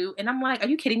bathing suit and I'm like, are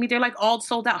you kidding me? They're like all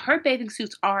sold out. Her bathing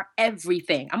suits are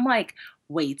everything. I'm like,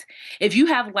 wait, if you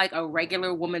have like a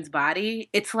regular woman's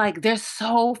body, it's like they're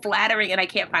so flattering and I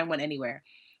can't find one anywhere.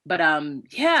 But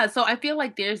yeah, so I feel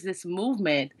like there's this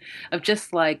movement of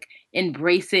just like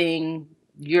embracing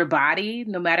your body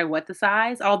no matter what the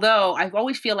size. Although I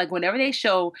always feel like whenever they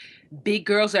show big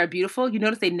girls that are beautiful, you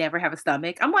notice they never have a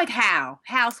stomach. I'm like, how?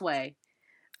 Sway?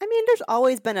 I mean, there's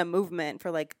always been a movement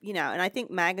for like, and I think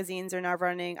magazines are now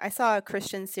running. I saw a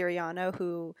Christian Siriano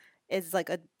who is like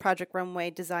a Project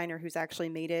Runway designer who's actually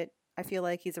made it. I feel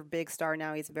like he's a big star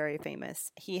now. He's very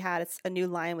famous. He had a new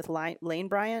line with Lane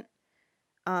Bryant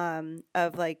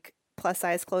of like plus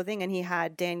size clothing, and he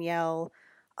had Danielle,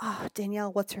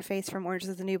 what's her face from Orange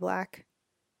is the New Black?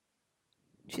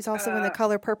 She's also in The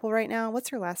Color Purple right now. What's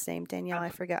her last name? Danielle, I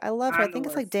forget. I love her. I think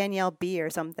it's like Danielle B or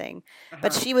something.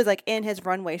 But she was like in his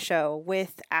runway show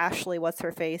with Ashley, what's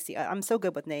her face? I'm so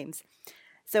good with names.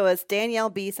 So it's Danielle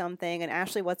B something and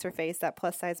Ashley, what's her face, that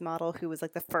plus size model who was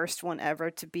like the first one ever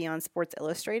to be on Sports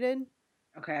Illustrated.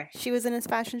 Okay. She was in his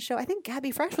fashion show. I think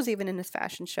Gabby Fresh was even in his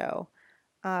fashion show.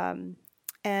 And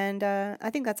I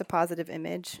think that's a positive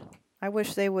image. I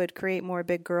wish they would create more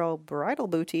big girl bridal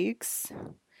boutiques.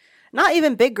 Not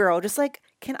even big girl, just like,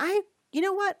 you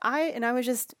know what? I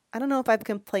don't know if I've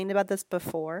complained about this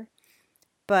before,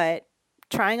 but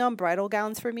trying on bridal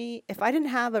gowns for me, if I didn't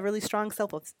have a really strong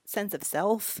sense of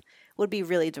self, would be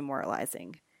really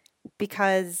demoralizing.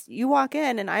 Because you walk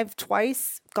in, and I've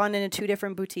twice gone into 2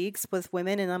 different boutiques with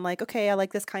women, and I'm like, okay, I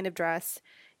like this kind of dress.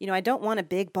 I don't want a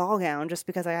big ball gown just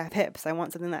because I have hips. I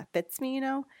want something that fits me,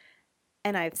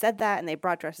 And I've said that, and they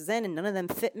brought dresses in, and none of them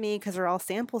fit me because they're all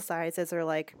sample sizes. They're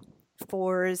like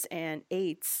 4s and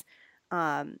 8s.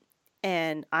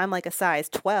 And I'm like a size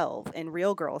 12 in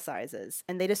real girl sizes.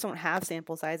 And they just don't have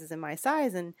sample sizes in my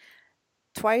size. And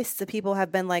twice the people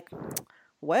have been like,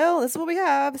 well, this is what we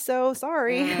have, so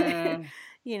sorry.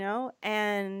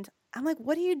 And I'm like,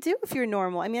 what do you do if you're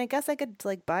normal? I mean, I guess I could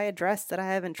like buy a dress that I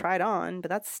haven't tried on, but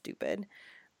that's stupid.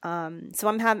 So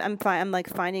I'm like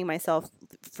finding myself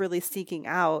really seeking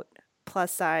out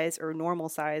plus size or normal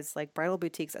size like bridal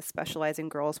boutiques that specialize in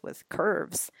girls with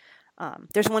curves.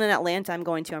 There's one in Atlanta I'm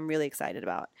going to. I'm really excited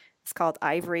about. It's called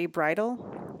Ivory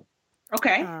Bridal.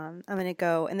 Okay. I'm gonna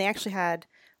go, and they actually had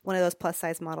one of those plus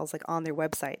size models like on their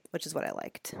website, which is what I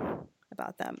liked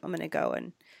about them. I'm gonna go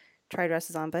and try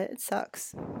dresses on, but it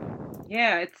sucks.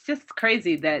 Yeah, it's just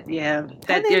crazy that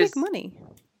How do they make money?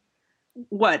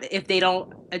 What if they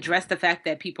don't address the fact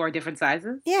that people are different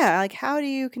sizes? Yeah, like how do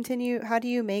you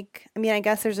make, I mean, I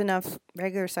guess there's enough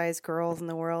regular sized girls in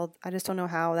the world. I just don't know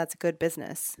how that's a good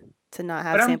business to not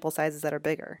have sample sizes that are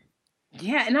bigger.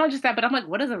 Yeah, and not just that, but I'm like,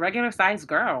 what is a regular sized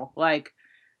girl? Like,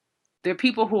 there are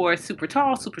people who are super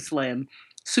tall, super slim,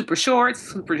 super short,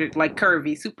 super like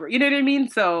curvy, super, you know what I mean?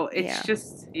 So it's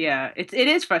just, it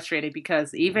is frustrating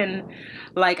because even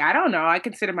like, I don't know, I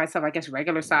consider myself, I guess,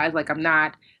 regular size. Like, I'm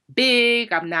not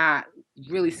big, I'm not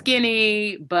really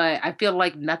skinny, but I feel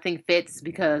like nothing fits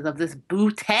because of this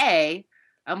bootay.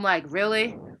 I'm like,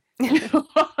 really?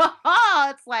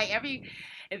 It's like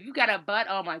if you got a butt,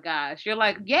 oh my gosh, you're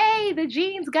like, yay, the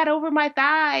jeans got over my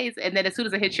thighs. And then as soon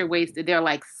as it hits your waist, they're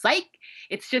like, psych.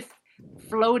 It's just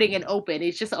floating and open.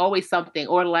 It's just always something.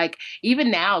 Or like even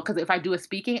now, because if I do a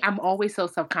speaking, I'm always so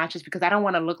self-conscious because I don't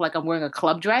want to look like I'm wearing a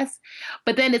club dress.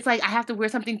 But then it's like I have to wear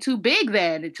something too big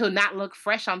then to not look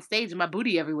fresh on stage and my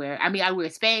booty everywhere. I mean, I wear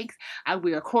Spanx, I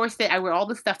wear a corset, I wear all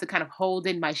the stuff to kind of hold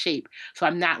in my shape. So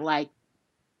I'm not like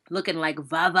looking like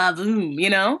va va voom, you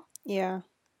know? Yeah.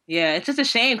 Yeah, it's just a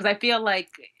shame because I feel like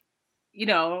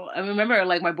I remember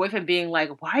like my boyfriend being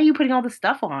like, "Why are you putting all this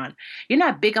stuff on? You're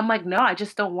not big." I'm like, "No, I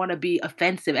just don't want to be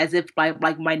offensive," as if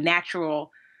like my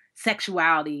natural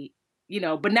sexuality,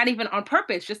 but not even on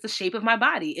purpose. Just the shape of my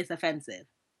body is offensive.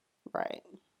 Right.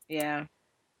 Yeah.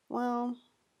 Well,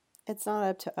 it's not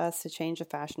up to us to change the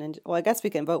fashion. Well, I guess we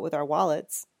can vote with our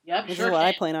wallets. Yep. Which Sure is what can.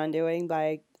 I plan on doing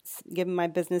by giving my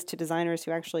business to designers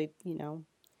who actually,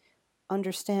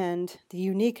 understand the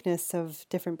uniqueness of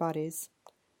different bodies.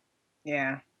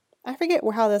 Yeah. I forget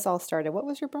how this all started. What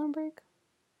was your brown break?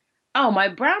 Oh, my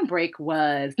brown break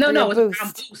was no, it was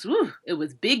brown boost. Woo, it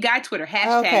was big guy Twitter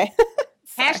hashtag. Okay.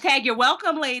 Hashtag you're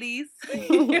welcome, ladies. So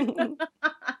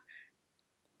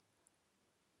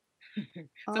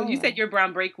you said your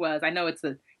brown break was. I know it's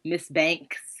a Miss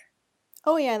Banks.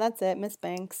 Oh yeah, that's it, Miss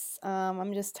Banks.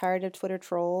 I'm just tired of Twitter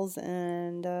trolls,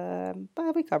 and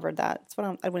but we covered that. That's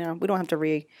what we don't have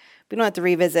to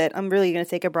revisit. I'm really gonna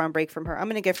take a brown break from her. I'm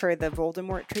gonna give her the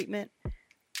Voldemort treatment.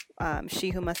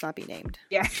 She who must not be named.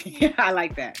 Yeah, I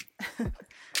like that.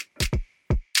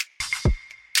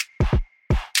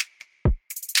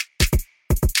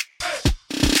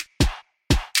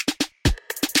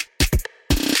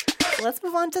 Let's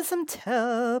move on to some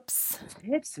tips.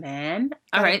 Tips, man.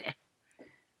 All right.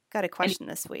 Got a question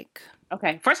this week.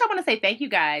 Okay. First, I want to say thank you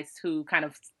guys who kind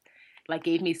of like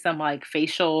gave me some like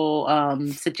facial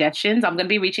suggestions. I'm going to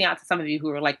be reaching out to some of you who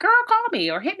are like, girl, call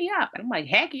me or hit me up. And I'm like,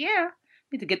 heck yeah.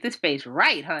 Need to get this face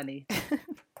right, honey.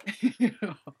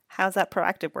 How's that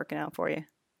proactive working out for you?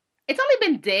 It's only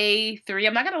been day 3.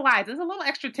 I'm not going to lie. There's a little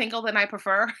extra tingle than I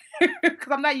prefer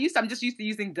because I'm just used to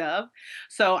using Dove.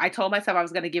 So I told myself I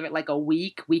was going to give it like a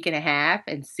week and a half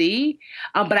and see.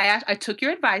 But I took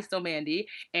your advice though, Mandi,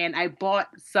 and I bought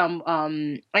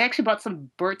I actually bought some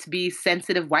Burt's Bees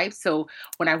sensitive wipes. So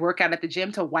when I work out at the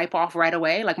gym to wipe off right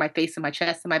away, like my face and my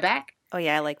chest and my back. Oh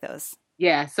yeah, I like those.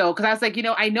 Yeah. So, cause I was like,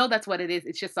 I know that's what it is.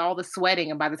 It's just all the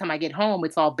sweating. And by the time I get home,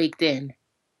 it's all baked in.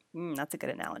 That's a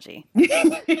good analogy.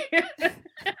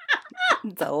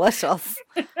 Delicious.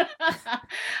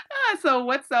 So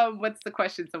what's the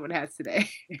question someone has today?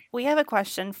 We have a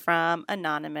question from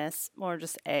Anonymous, or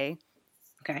just A.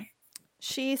 Okay.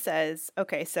 She says,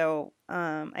 okay, so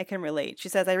I can relate. She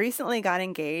says, I recently got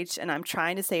engaged and I'm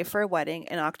trying to save for a wedding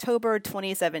in October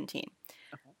 2017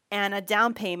 and a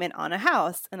down payment on a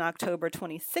house in October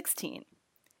 2016.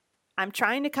 I'm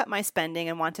trying to cut my spending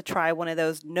and want to try one of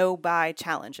those no-buy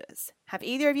challenges. Have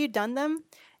either of you done them?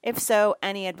 If so,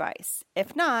 any advice?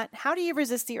 If not, how do you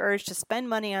resist the urge to spend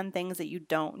money on things that you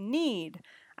don't need?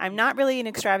 I'm not really an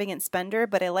extravagant spender,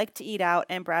 but I like to eat out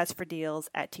and browse for deals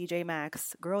at TJ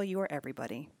Maxx. Girl, you are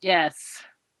everybody. Yes.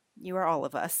 You are all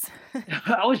of us.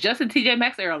 I was just in TJ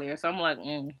Maxx earlier, so I'm like,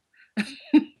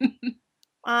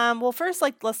 Well, first,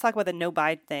 let's talk about the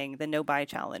no-buy thing, the no-buy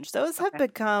challenge. Those have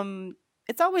become...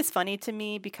 It's always funny to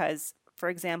me because, for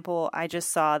example, I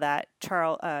just saw that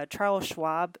Charles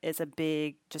Schwab is a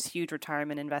big, just huge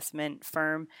retirement investment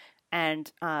firm, and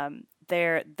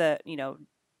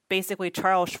basically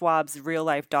Charles Schwab's real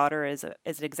life daughter is an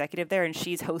executive there, and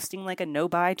she's hosting like a no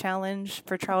buy challenge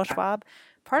for Charles Schwab.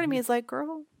 Part of me is like,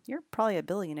 girl, you're probably a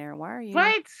billionaire. Why are you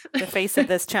the face of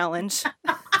this challenge?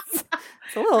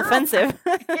 It's a little offensive.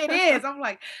 It is. I'm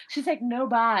like, she's like, no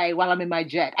buy while I'm in my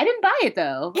jet. I didn't buy it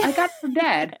though. I got it from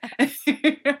Dad.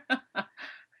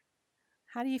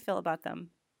 How do you feel about them?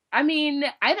 I mean,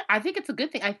 I think it's a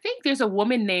good thing. I think there's a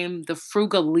woman named the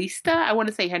Frugalista. I want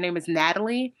to say her name is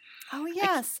Natalie. Oh,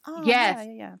 yes. Yes.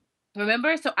 Yeah.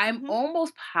 Remember? So I'm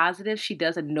almost positive she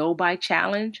does a no-buy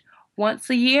challenge once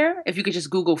a year. If you could just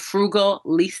Google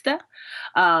Frugalista.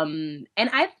 And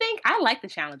I think I like the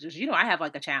challenges. I have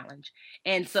like a challenge.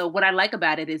 And so what I like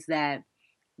about it is that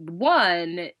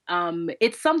one,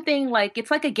 it's something like,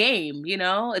 it's like a game,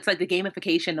 it's like the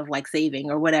gamification of like saving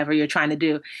or whatever you're trying to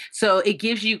do. So it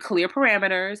gives you clear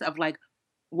parameters of like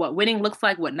what winning looks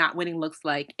like, what not winning looks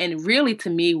like. And really, to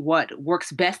me, what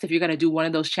works best if you're going to do one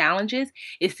of those challenges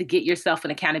is to get yourself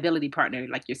an accountability partner,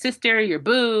 like your sister, your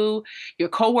boo, your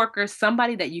coworker,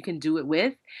 somebody that you can do it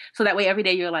with. So that way every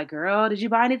day you're like, girl, did you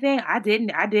buy anything? I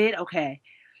didn't. I did. Okay.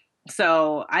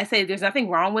 So I say there's nothing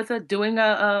wrong with doing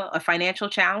a financial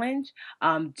challenge.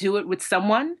 Do it with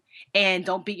someone and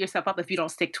don't beat yourself up if you don't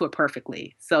stick to it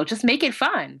perfectly. So just make it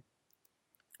fun.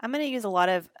 I'm going to use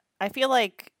I feel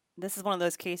like this is one of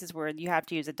those cases where you have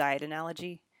to use a diet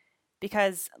analogy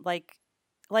because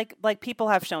people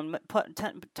have shown,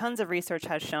 tons of research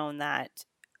has shown that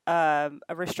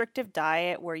a restrictive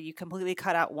diet where you completely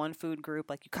cut out one food group,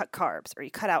 like you cut carbs or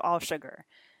you cut out all sugar,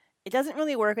 it doesn't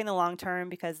really work in the long term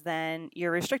because then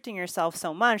you're restricting yourself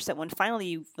so much that when finally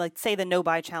you, like, say the no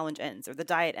buy challenge ends or the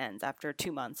diet ends after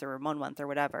 2 months or 1 month or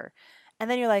whatever, and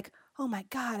then you're like, oh my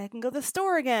God, I can go to the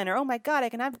store again, or oh my God, I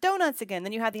can have donuts again.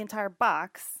 Then you have the entire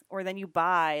box, or then you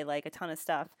buy like a ton of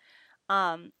stuff.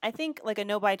 I think like a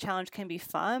no buy challenge can be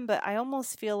fun, but I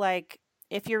almost feel like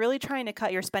if you're really trying to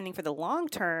cut your spending for the long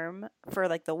term, for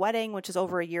like the wedding, which is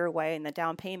over a year away, and the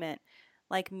down payment,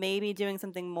 like maybe doing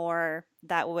something more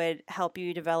that would help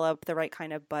you develop the right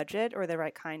kind of budget or the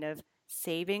right kind of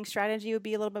saving strategy would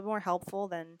be a little bit more helpful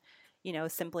than,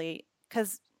 simply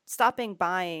because stopping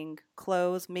buying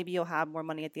clothes, maybe you'll have more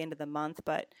money at the end of the month,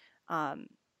 but I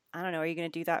don't know, are you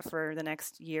going to do that for the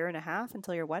next year and a half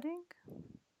until your wedding?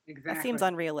 That seems Exactly.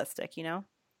 unrealistic,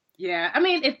 Yeah. I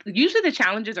mean, usually the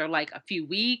challenges are like a few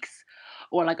weeks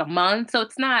or like a month, so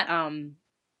it's not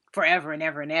forever and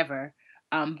ever and ever.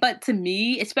 But to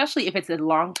me, especially if it's a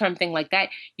long term thing like that,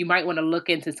 you might want to look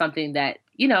into something that,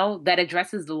 that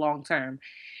addresses the long term.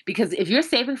 Because if you're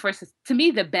saving to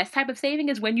me, the best type of saving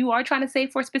is when you are trying to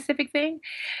save for a specific thing.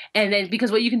 And then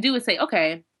because what you can do is say,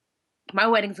 okay, my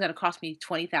wedding is going to cost me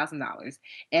 $20,000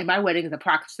 and my wedding is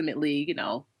approximately,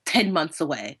 10 months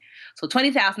away. So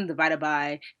 20,000 divided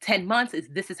by 10 months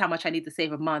this is how much I need to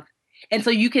save a month. And so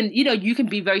you can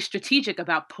be very strategic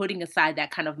about putting aside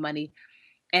that kind of money.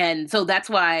 And so that's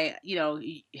why,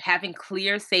 having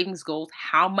clear savings goals,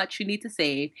 how much you need to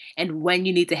save and when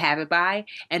you need to have it by,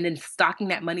 and then stocking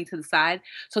that money to the side.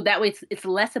 So that way it's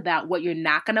less about what you're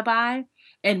not going to buy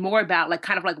and more about like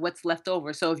kind of like what's left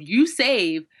over. So if you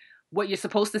save what you're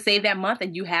supposed to save that month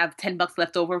and you have $10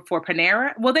 left over for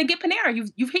Panera, well, then get Panera.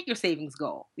 You've hit your savings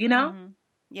goal. Mm-hmm.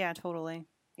 Yeah, totally.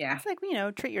 Yeah. It's like,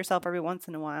 treat yourself every once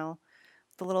in a while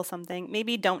with a little something.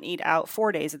 Maybe don't eat out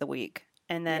 4 days of the week.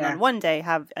 And then Yeah. on one day,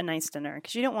 have a nice dinner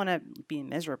because you don't want to be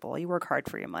miserable. You work hard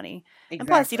for your money. Exactly. And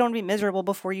plus, you don't want to be miserable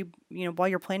before while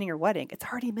you're planning your wedding. It's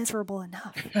already miserable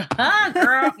enough.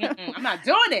 Girl, I'm not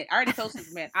doing it. I already told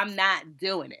Superman, I'm not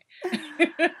doing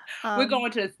it. We're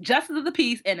going to Justice of the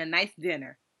Peace and a nice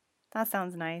dinner. That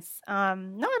sounds nice. No,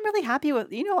 I'm really happy with,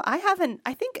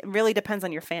 I think it really depends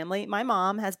on your family. My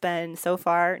mom has been so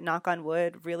far, knock on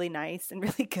wood, really nice and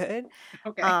really good.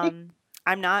 Okay.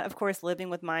 I'm not, of course,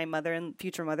 living with my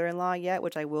future mother-in-law yet,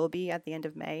 which I will be at the end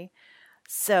of May.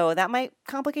 So that might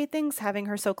complicate things, having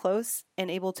her so close and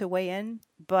able to weigh in.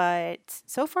 But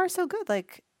so far, so good.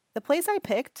 Like the place I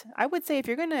picked, I would say if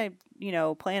you're going to,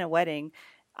 plan a wedding,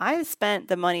 I spent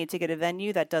the money to get a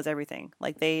venue that does everything.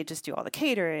 Like they just do all the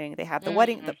catering. They have the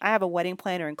wedding. I have a wedding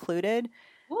planner included.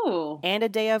 Ooh. And a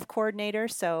day of coordinator.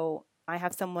 So I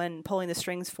have someone pulling the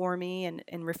strings for me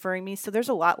and referring me. So there's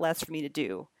a lot less for me to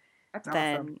do. That's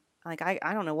Then awesome. like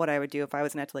I don't know what I would do if I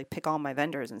was gonna have to like pick all my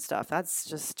vendors and stuff. That's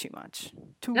just too much.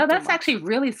 No, that's Much. actually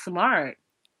really smart.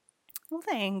 Well,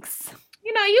 thanks.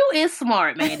 You is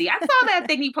smart, Mandi. I saw that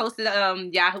thing he posted.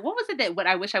 Yahoo. What was it that what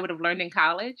I wish I would have learned in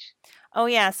college? Oh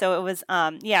yeah, so it was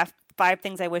 5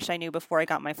 things I wish I knew before I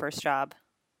got my first job.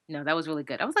 No, that was really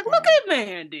good. I was like, look at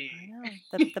Mandi. I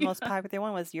know. The most popular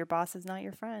one was your boss is not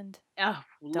your friend. Oh,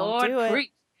 Don't Lord, do it.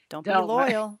 preach. Don't be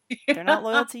loyal. They're not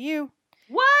loyal to you.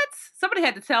 What? Somebody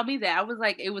had to tell me that. I was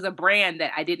like, it was a brand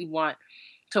that I didn't want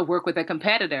to work with a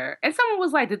competitor. And someone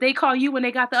was like, did they call you when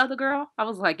they got the other girl? I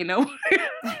was like,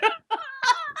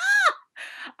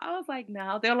 I was like,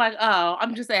 no. They're like, oh,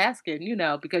 I'm just asking,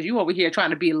 because you over here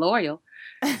trying to be loyal.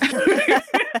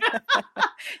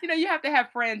 You have to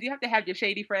have friends. You have to have your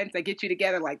shady friends that get you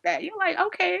together like that. You're like,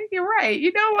 okay, you're right.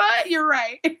 You know what? You're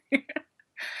right.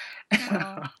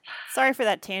 Well, sorry for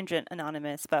that tangent,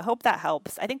 Anonymous, but hope that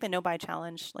helps. I think the no buy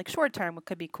challenge, like short term,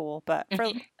 could be cool. But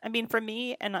for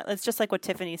me, and it's just like what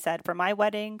Tiffany said, for my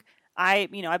wedding,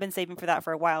 I've been saving for that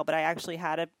for a while, but I actually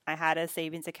had a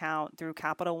savings account through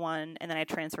Capital One, and then I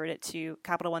transferred it to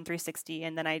Capital One 360,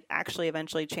 and then I actually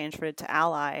eventually transferred it to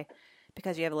Ally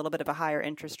because you have a little bit of a higher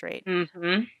interest rate.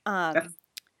 Mm-hmm. Go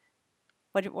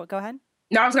ahead.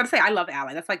 No, I was going to say, I love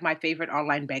Ally. That's like my favorite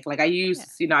online bank. Like I've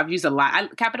used a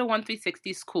lot. Capital One 360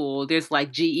 is cool. There's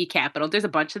like GE Capital. There's a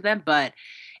bunch of them, but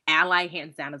Ally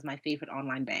hands down is my favorite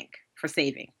online bank for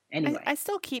saving. Anyway. I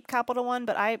still keep Capital One,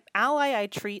 but Ally I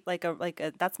treat like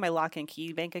a that's my lock and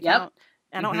key bank account.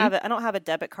 Yep. I don't have a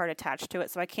debit card attached to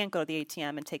it, so I can't go to the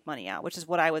ATM and take money out, which is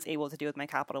what I was able to do with my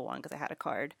Capital One because I had a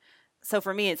card. So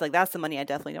for me, it's like that's the money I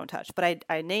definitely don't touch. But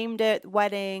I named it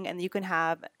wedding, and you can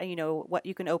have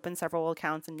you can open several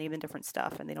accounts and name them different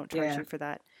stuff, and they don't charge you for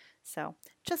that. So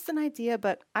just an idea,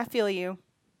 but I feel you.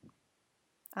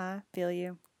 I feel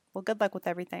you. Well, good luck with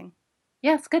everything.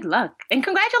 Yes, good luck. And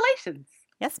congratulations.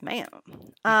 Yes,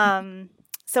 ma'am.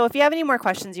 So if you have any more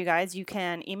questions, you guys, you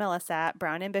can email us at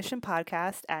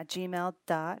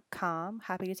brownambitionpodcast@gmail.com.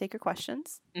 Happy to take your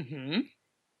questions. Mm-hmm.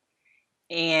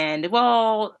 And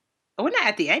well, we're not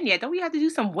at the end yet. Don't we have to do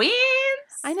some wins?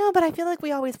 I know, but I feel like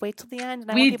we always wait till the end,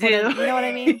 and I want We people do. to, you know what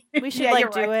I mean? We should Yeah, you're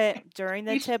do right. it during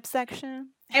the tip section.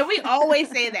 And we always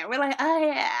say that. We're like, oh,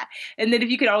 yeah. And then if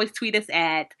you could always tweet us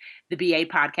at the BA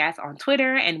Podcast on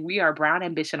Twitter, and we are Brown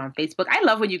Ambition on Facebook. I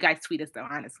love when you guys tweet us, though,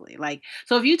 honestly. Like,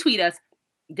 so if you tweet us,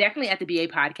 definitely at the BA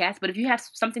Podcast. But if you have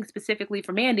something specifically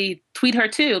for Mandi, tweet her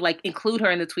too. Like, include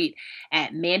her in the tweet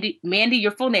at Mandi,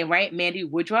 your full name, right? Mandi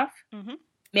Woodruff. Mm-hmm.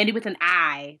 Mandi with an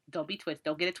I. Don't get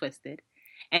it twisted.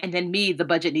 And then me, the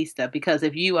Budgetnista, because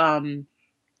if you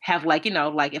have like, you know,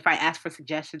 like if I ask for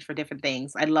suggestions for different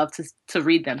things, I'd love to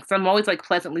read them. Because I'm always like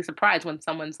pleasantly surprised when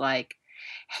someone's like,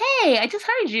 hey, I just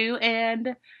heard you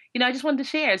and, you know, I just wanted to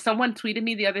share. Someone tweeted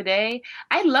me the other day,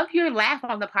 I love your laugh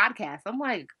on the podcast. I'm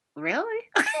like, really?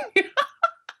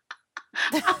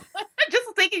 Just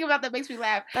thinking about that makes me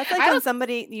laugh. That's like when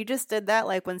somebody, you just did that,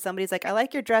 like when somebody's like, I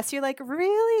like your dress, you're like,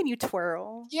 really? And you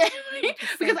twirl. Yeah,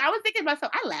 because I was thinking to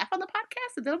myself, I laugh on the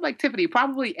podcast, and then I'm like, Tiffany,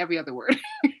 probably every other word.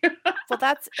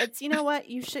 Well, it's, you know what,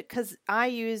 you should, because a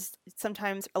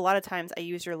lot of times I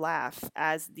use your laugh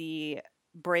as the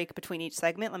break between each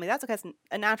segment. I mean, that's because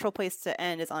a natural place to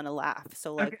end is on a laugh.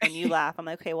 So like when you laugh, I'm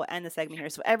like, okay, we'll end the segment here.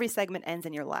 So every segment ends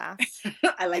in your laugh.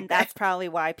 I like and that's probably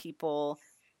why people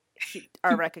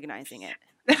are recognizing it.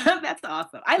 That's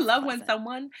awesome. I love when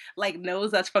someone like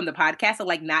knows us from the podcast and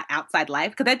like not outside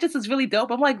life, because that just is really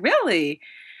dope. I'm like, really?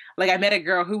 Like I met a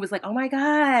girl who was like, oh my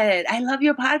God, I love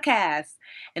your podcast.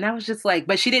 And I was just like,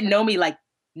 but she didn't know me like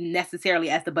necessarily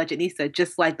as the Budgetnista,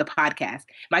 just like the podcast.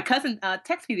 My cousin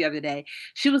texted me the other day.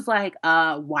 She was like,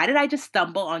 why did I just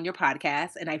stumble on your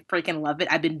podcast? And I freaking love it.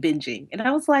 I've been binging. And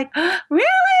I was like, really?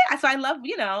 So I love,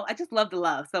 you know, I just love the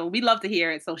love. So we love to hear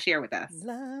it. So share with us.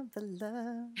 Love the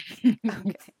love.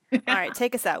 Okay. All right.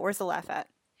 Take us out. Where's the laugh at?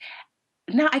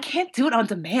 No, I can't do it on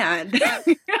demand.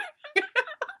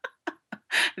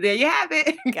 There you have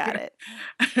it. Got it.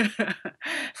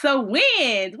 So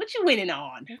wins. What you winning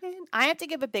on? I have to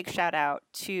give a big shout out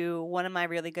to one of my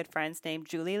really good friends named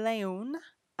Julie Leon.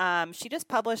 She just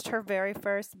published her very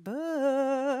first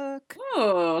book.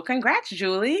 Oh, congrats,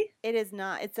 Julie. It is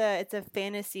not. It's a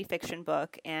fantasy fiction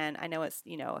book, and I know it's,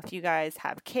 you know, if you guys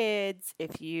have kids,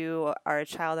 if you are a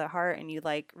child at heart and you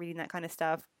like reading that kind of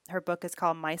stuff, her book is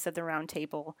called Mice of the Round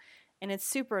Table. And it's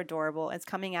super adorable. It's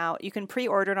coming out. You can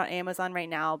pre-order it on Amazon right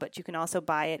now, but you can also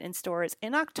buy it in stores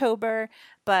in October.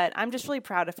 But I'm just really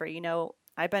proud of her. You know,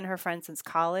 I've been her friend since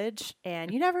college,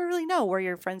 and you never really know where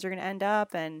your friends are going to end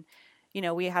up. And, you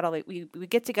know, we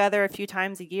get together a few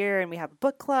times a year, and we have a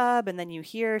book club. And then you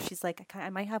hear she's like,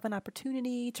 I might have an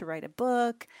opportunity to write a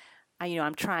book.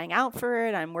 I'm trying out for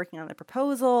it. I'm working on the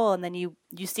proposal. And then you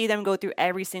see them go through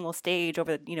every single stage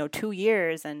over, 2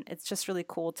 years. And it's just really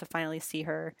cool to finally see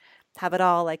her have it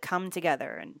all like come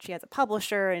together. And she has a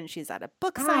publisher and she's at a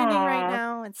book signing right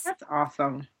now. That's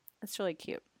awesome. It's really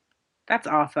cute. That's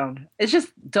awesome. It's just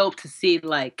dope to see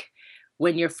like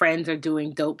when your friends are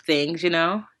doing dope things, you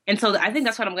know? And so I think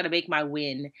that's what I'm going to make my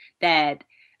win. That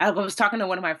I was talking to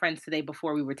one of my friends today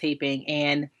before we were taping,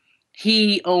 and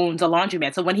he owns a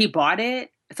laundromat. So when he bought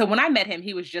it, so when I met him,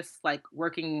 he was just like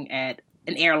working at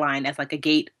an airline as like a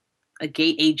gate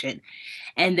agent.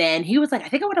 And then he was like, I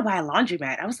think I want to buy a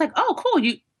laundromat. I was like, oh, cool.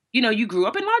 You grew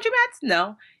up in laundromats?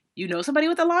 No. You know somebody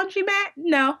with a laundromat?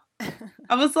 No.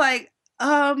 I was like,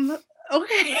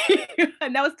 okay.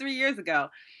 And that was 3 years ago.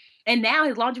 And now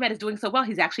his laundromat is doing so well.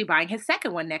 He's actually buying his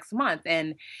second one next month.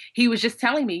 And he was just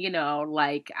telling me, he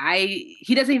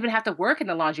doesn't even have to work in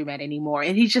the laundromat anymore.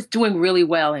 And he's just doing really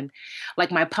well. And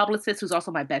like my publicist, who's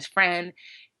also my best friend,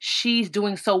 she's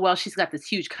doing so well. She's got this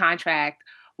huge contract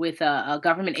with a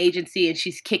government agency, and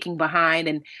she's kicking behind.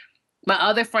 And my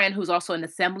other friend, who's also an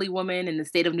assemblywoman in the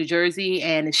state of New Jersey,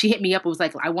 and she hit me up. It was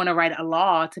like, I want to write a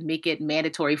law to make it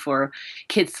mandatory for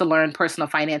kids to learn personal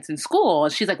finance in school.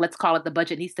 And she's like, let's call it the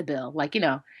Budgetnista bill.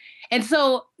 And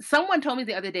so someone told me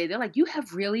the other day, they're like, you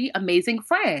have really amazing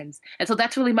friends. And so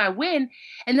that's really my win.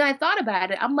 And then I thought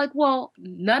about it. I'm like, well,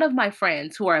 none of my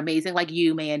friends who are amazing, like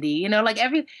you, Mandi,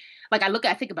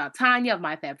 I think about Tanya of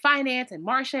My Fab Finance and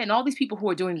Marsha and all these people who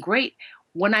are doing great.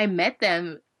 When I met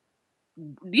them,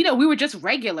 we were just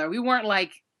regular. We weren't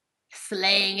like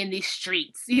slaying in these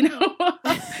streets,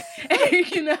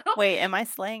 You know? Wait, am I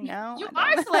slaying now? You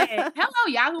are slaying. Hello,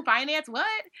 Yahoo Finance. What?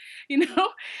 You know?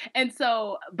 And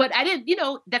so, but I didn't,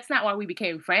 that's not why we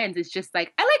became friends. It's just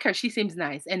like, I like her. She seems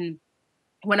nice. And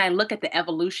when I look at the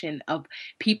evolution of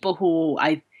people who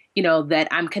that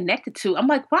I'm connected to, I'm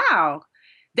like, wow,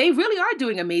 they really are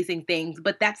doing amazing things.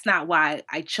 But that's not why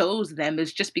I chose them.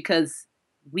 It's just because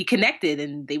we connected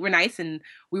and they were nice and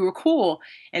we were cool.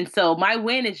 And so my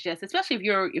win is just, especially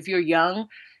if you're young,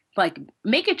 like,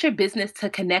 make it your business to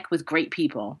connect with great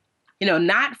people,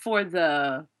 not for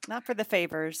the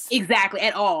favors. Exactly,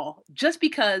 at all. Just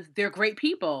because they're great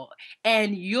people.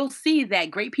 And you'll see that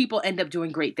great people end up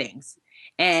doing great things.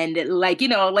 And and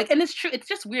it's true. It's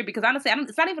just weird because honestly,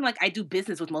 it's not even like I do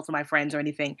business with most of my friends or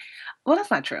anything. Well, that's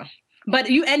not true.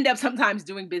 But you end up sometimes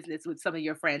doing business with some of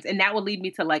your friends. And that will lead me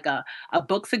to like a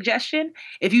book suggestion.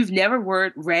 If you've never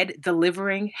read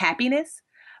Delivering Happiness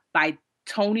by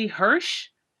Tony Hirsch,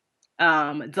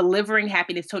 Delivering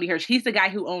Happiness, Tony Hirsch. He's the guy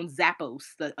who owns Zappos,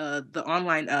 the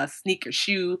online sneaker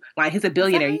shoe line. He's a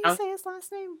billionaire. Is that how you say his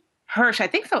last name? Hirsch, I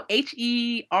think so.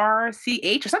 Herch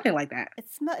or something like that.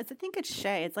 I think it's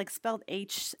Shay. It's like spelled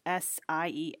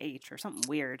Hsieh or something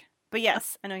weird. But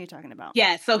yes, I know who you're talking about.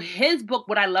 Yeah. So his book,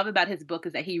 what I love about his book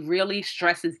is that he really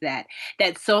stresses that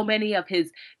so many of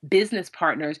his business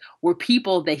partners were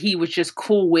people that he was just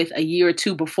cool with a year or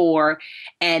two before.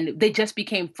 And they just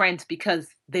became friends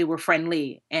because they were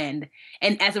friendly. And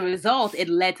as a result, it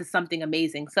led to something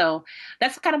amazing. So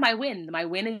that's kind of my win. My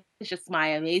win is just my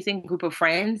amazing group of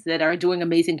friends that are doing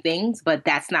amazing things. But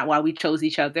that's not why we chose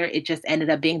each other. It just ended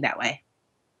up being that way.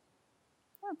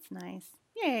 That's nice.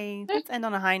 Yay. Let's end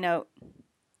on a high note.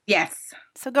 Yes.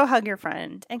 So go hug your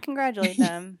friend and congratulate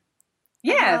them.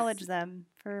 Yes. Acknowledge them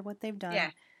for what they've done.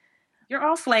 Yeah. You're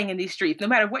all slaying in these streets, no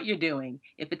matter what you're doing.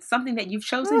 If it's something that you've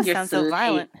chosen, you're sounds so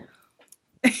violent.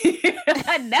 No,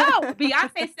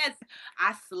 Beyonce says,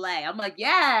 I slay. I'm like,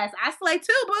 yes, I slay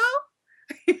too,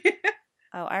 boo.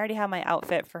 Oh, I already have my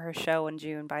outfit for her show in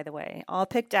June, by the way. All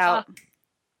picked out.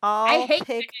 I hate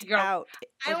picked girl. out.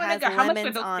 It has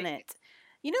lemons on it.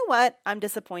 You know what? I'm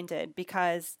disappointed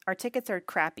because our tickets are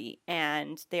crappy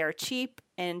and they are cheap,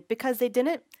 and because they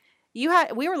didn't, we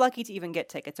were lucky to even get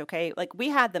tickets, okay? Like, we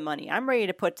had the money. I'm ready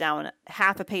to put down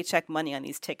half a paycheck money on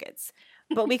these tickets.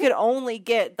 But we could only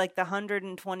get like the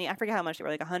 120, I forget how much they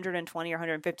were, like $120 or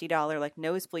 $150 like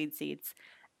nosebleed seats.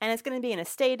 And it's going to be in a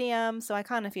stadium, so I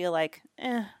kind of feel like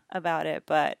about it,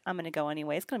 but I'm going to go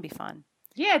anyway. It's going to be fun.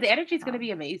 Yeah, the energy is going to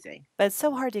be amazing. But it's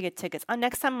so hard to get tickets.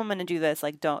 Next time I'm going to do this,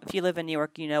 like, if you live in New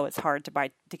York, it's hard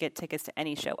to get tickets to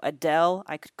any show. Adele,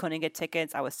 I couldn't get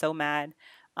tickets. I was so mad.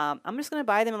 I'm just going to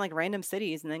buy them in like random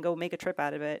cities and then go make a trip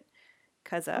out of it.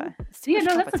 Because that's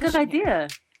a good idea.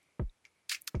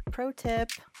 Pro tip.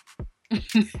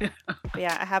 But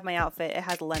yeah, I have my outfit. It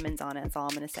has lemons on it. That's all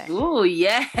I'm going to say. Ooh,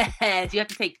 yes. You have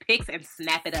to take pics and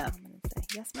snap it up. I'm going to say,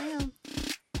 yes, ma'am.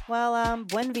 Well,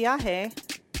 buen viaje.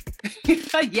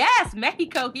 Yes,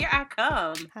 Mexico, here I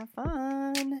come. Have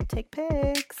fun. Take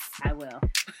pics. I will.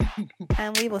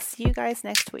 And we will see you guys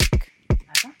next week.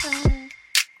 Bye-bye.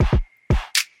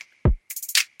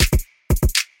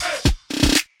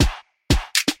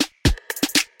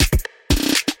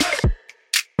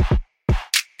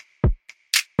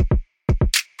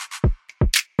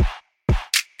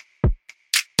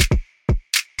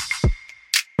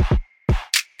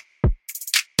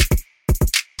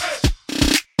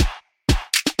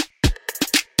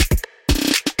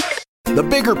 The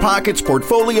Bigger Pockets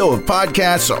portfolio of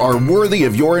podcasts are worthy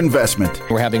of your investment.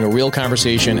 We're having a real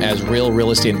conversation as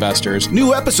real estate investors.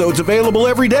 New episodes available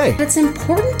every day. It's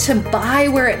important to buy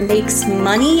where it makes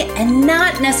money and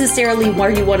not necessarily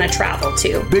where you want to travel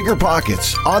to. Bigger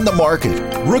Pockets, On the Market,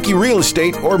 Rookie Real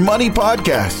Estate, or Money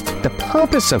Podcast. The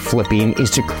purpose of flipping is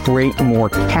to create more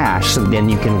cash so then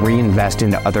you can reinvest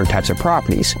into other types of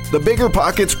properties. The Bigger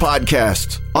Pockets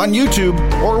Podcast on YouTube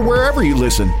or wherever you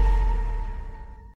listen.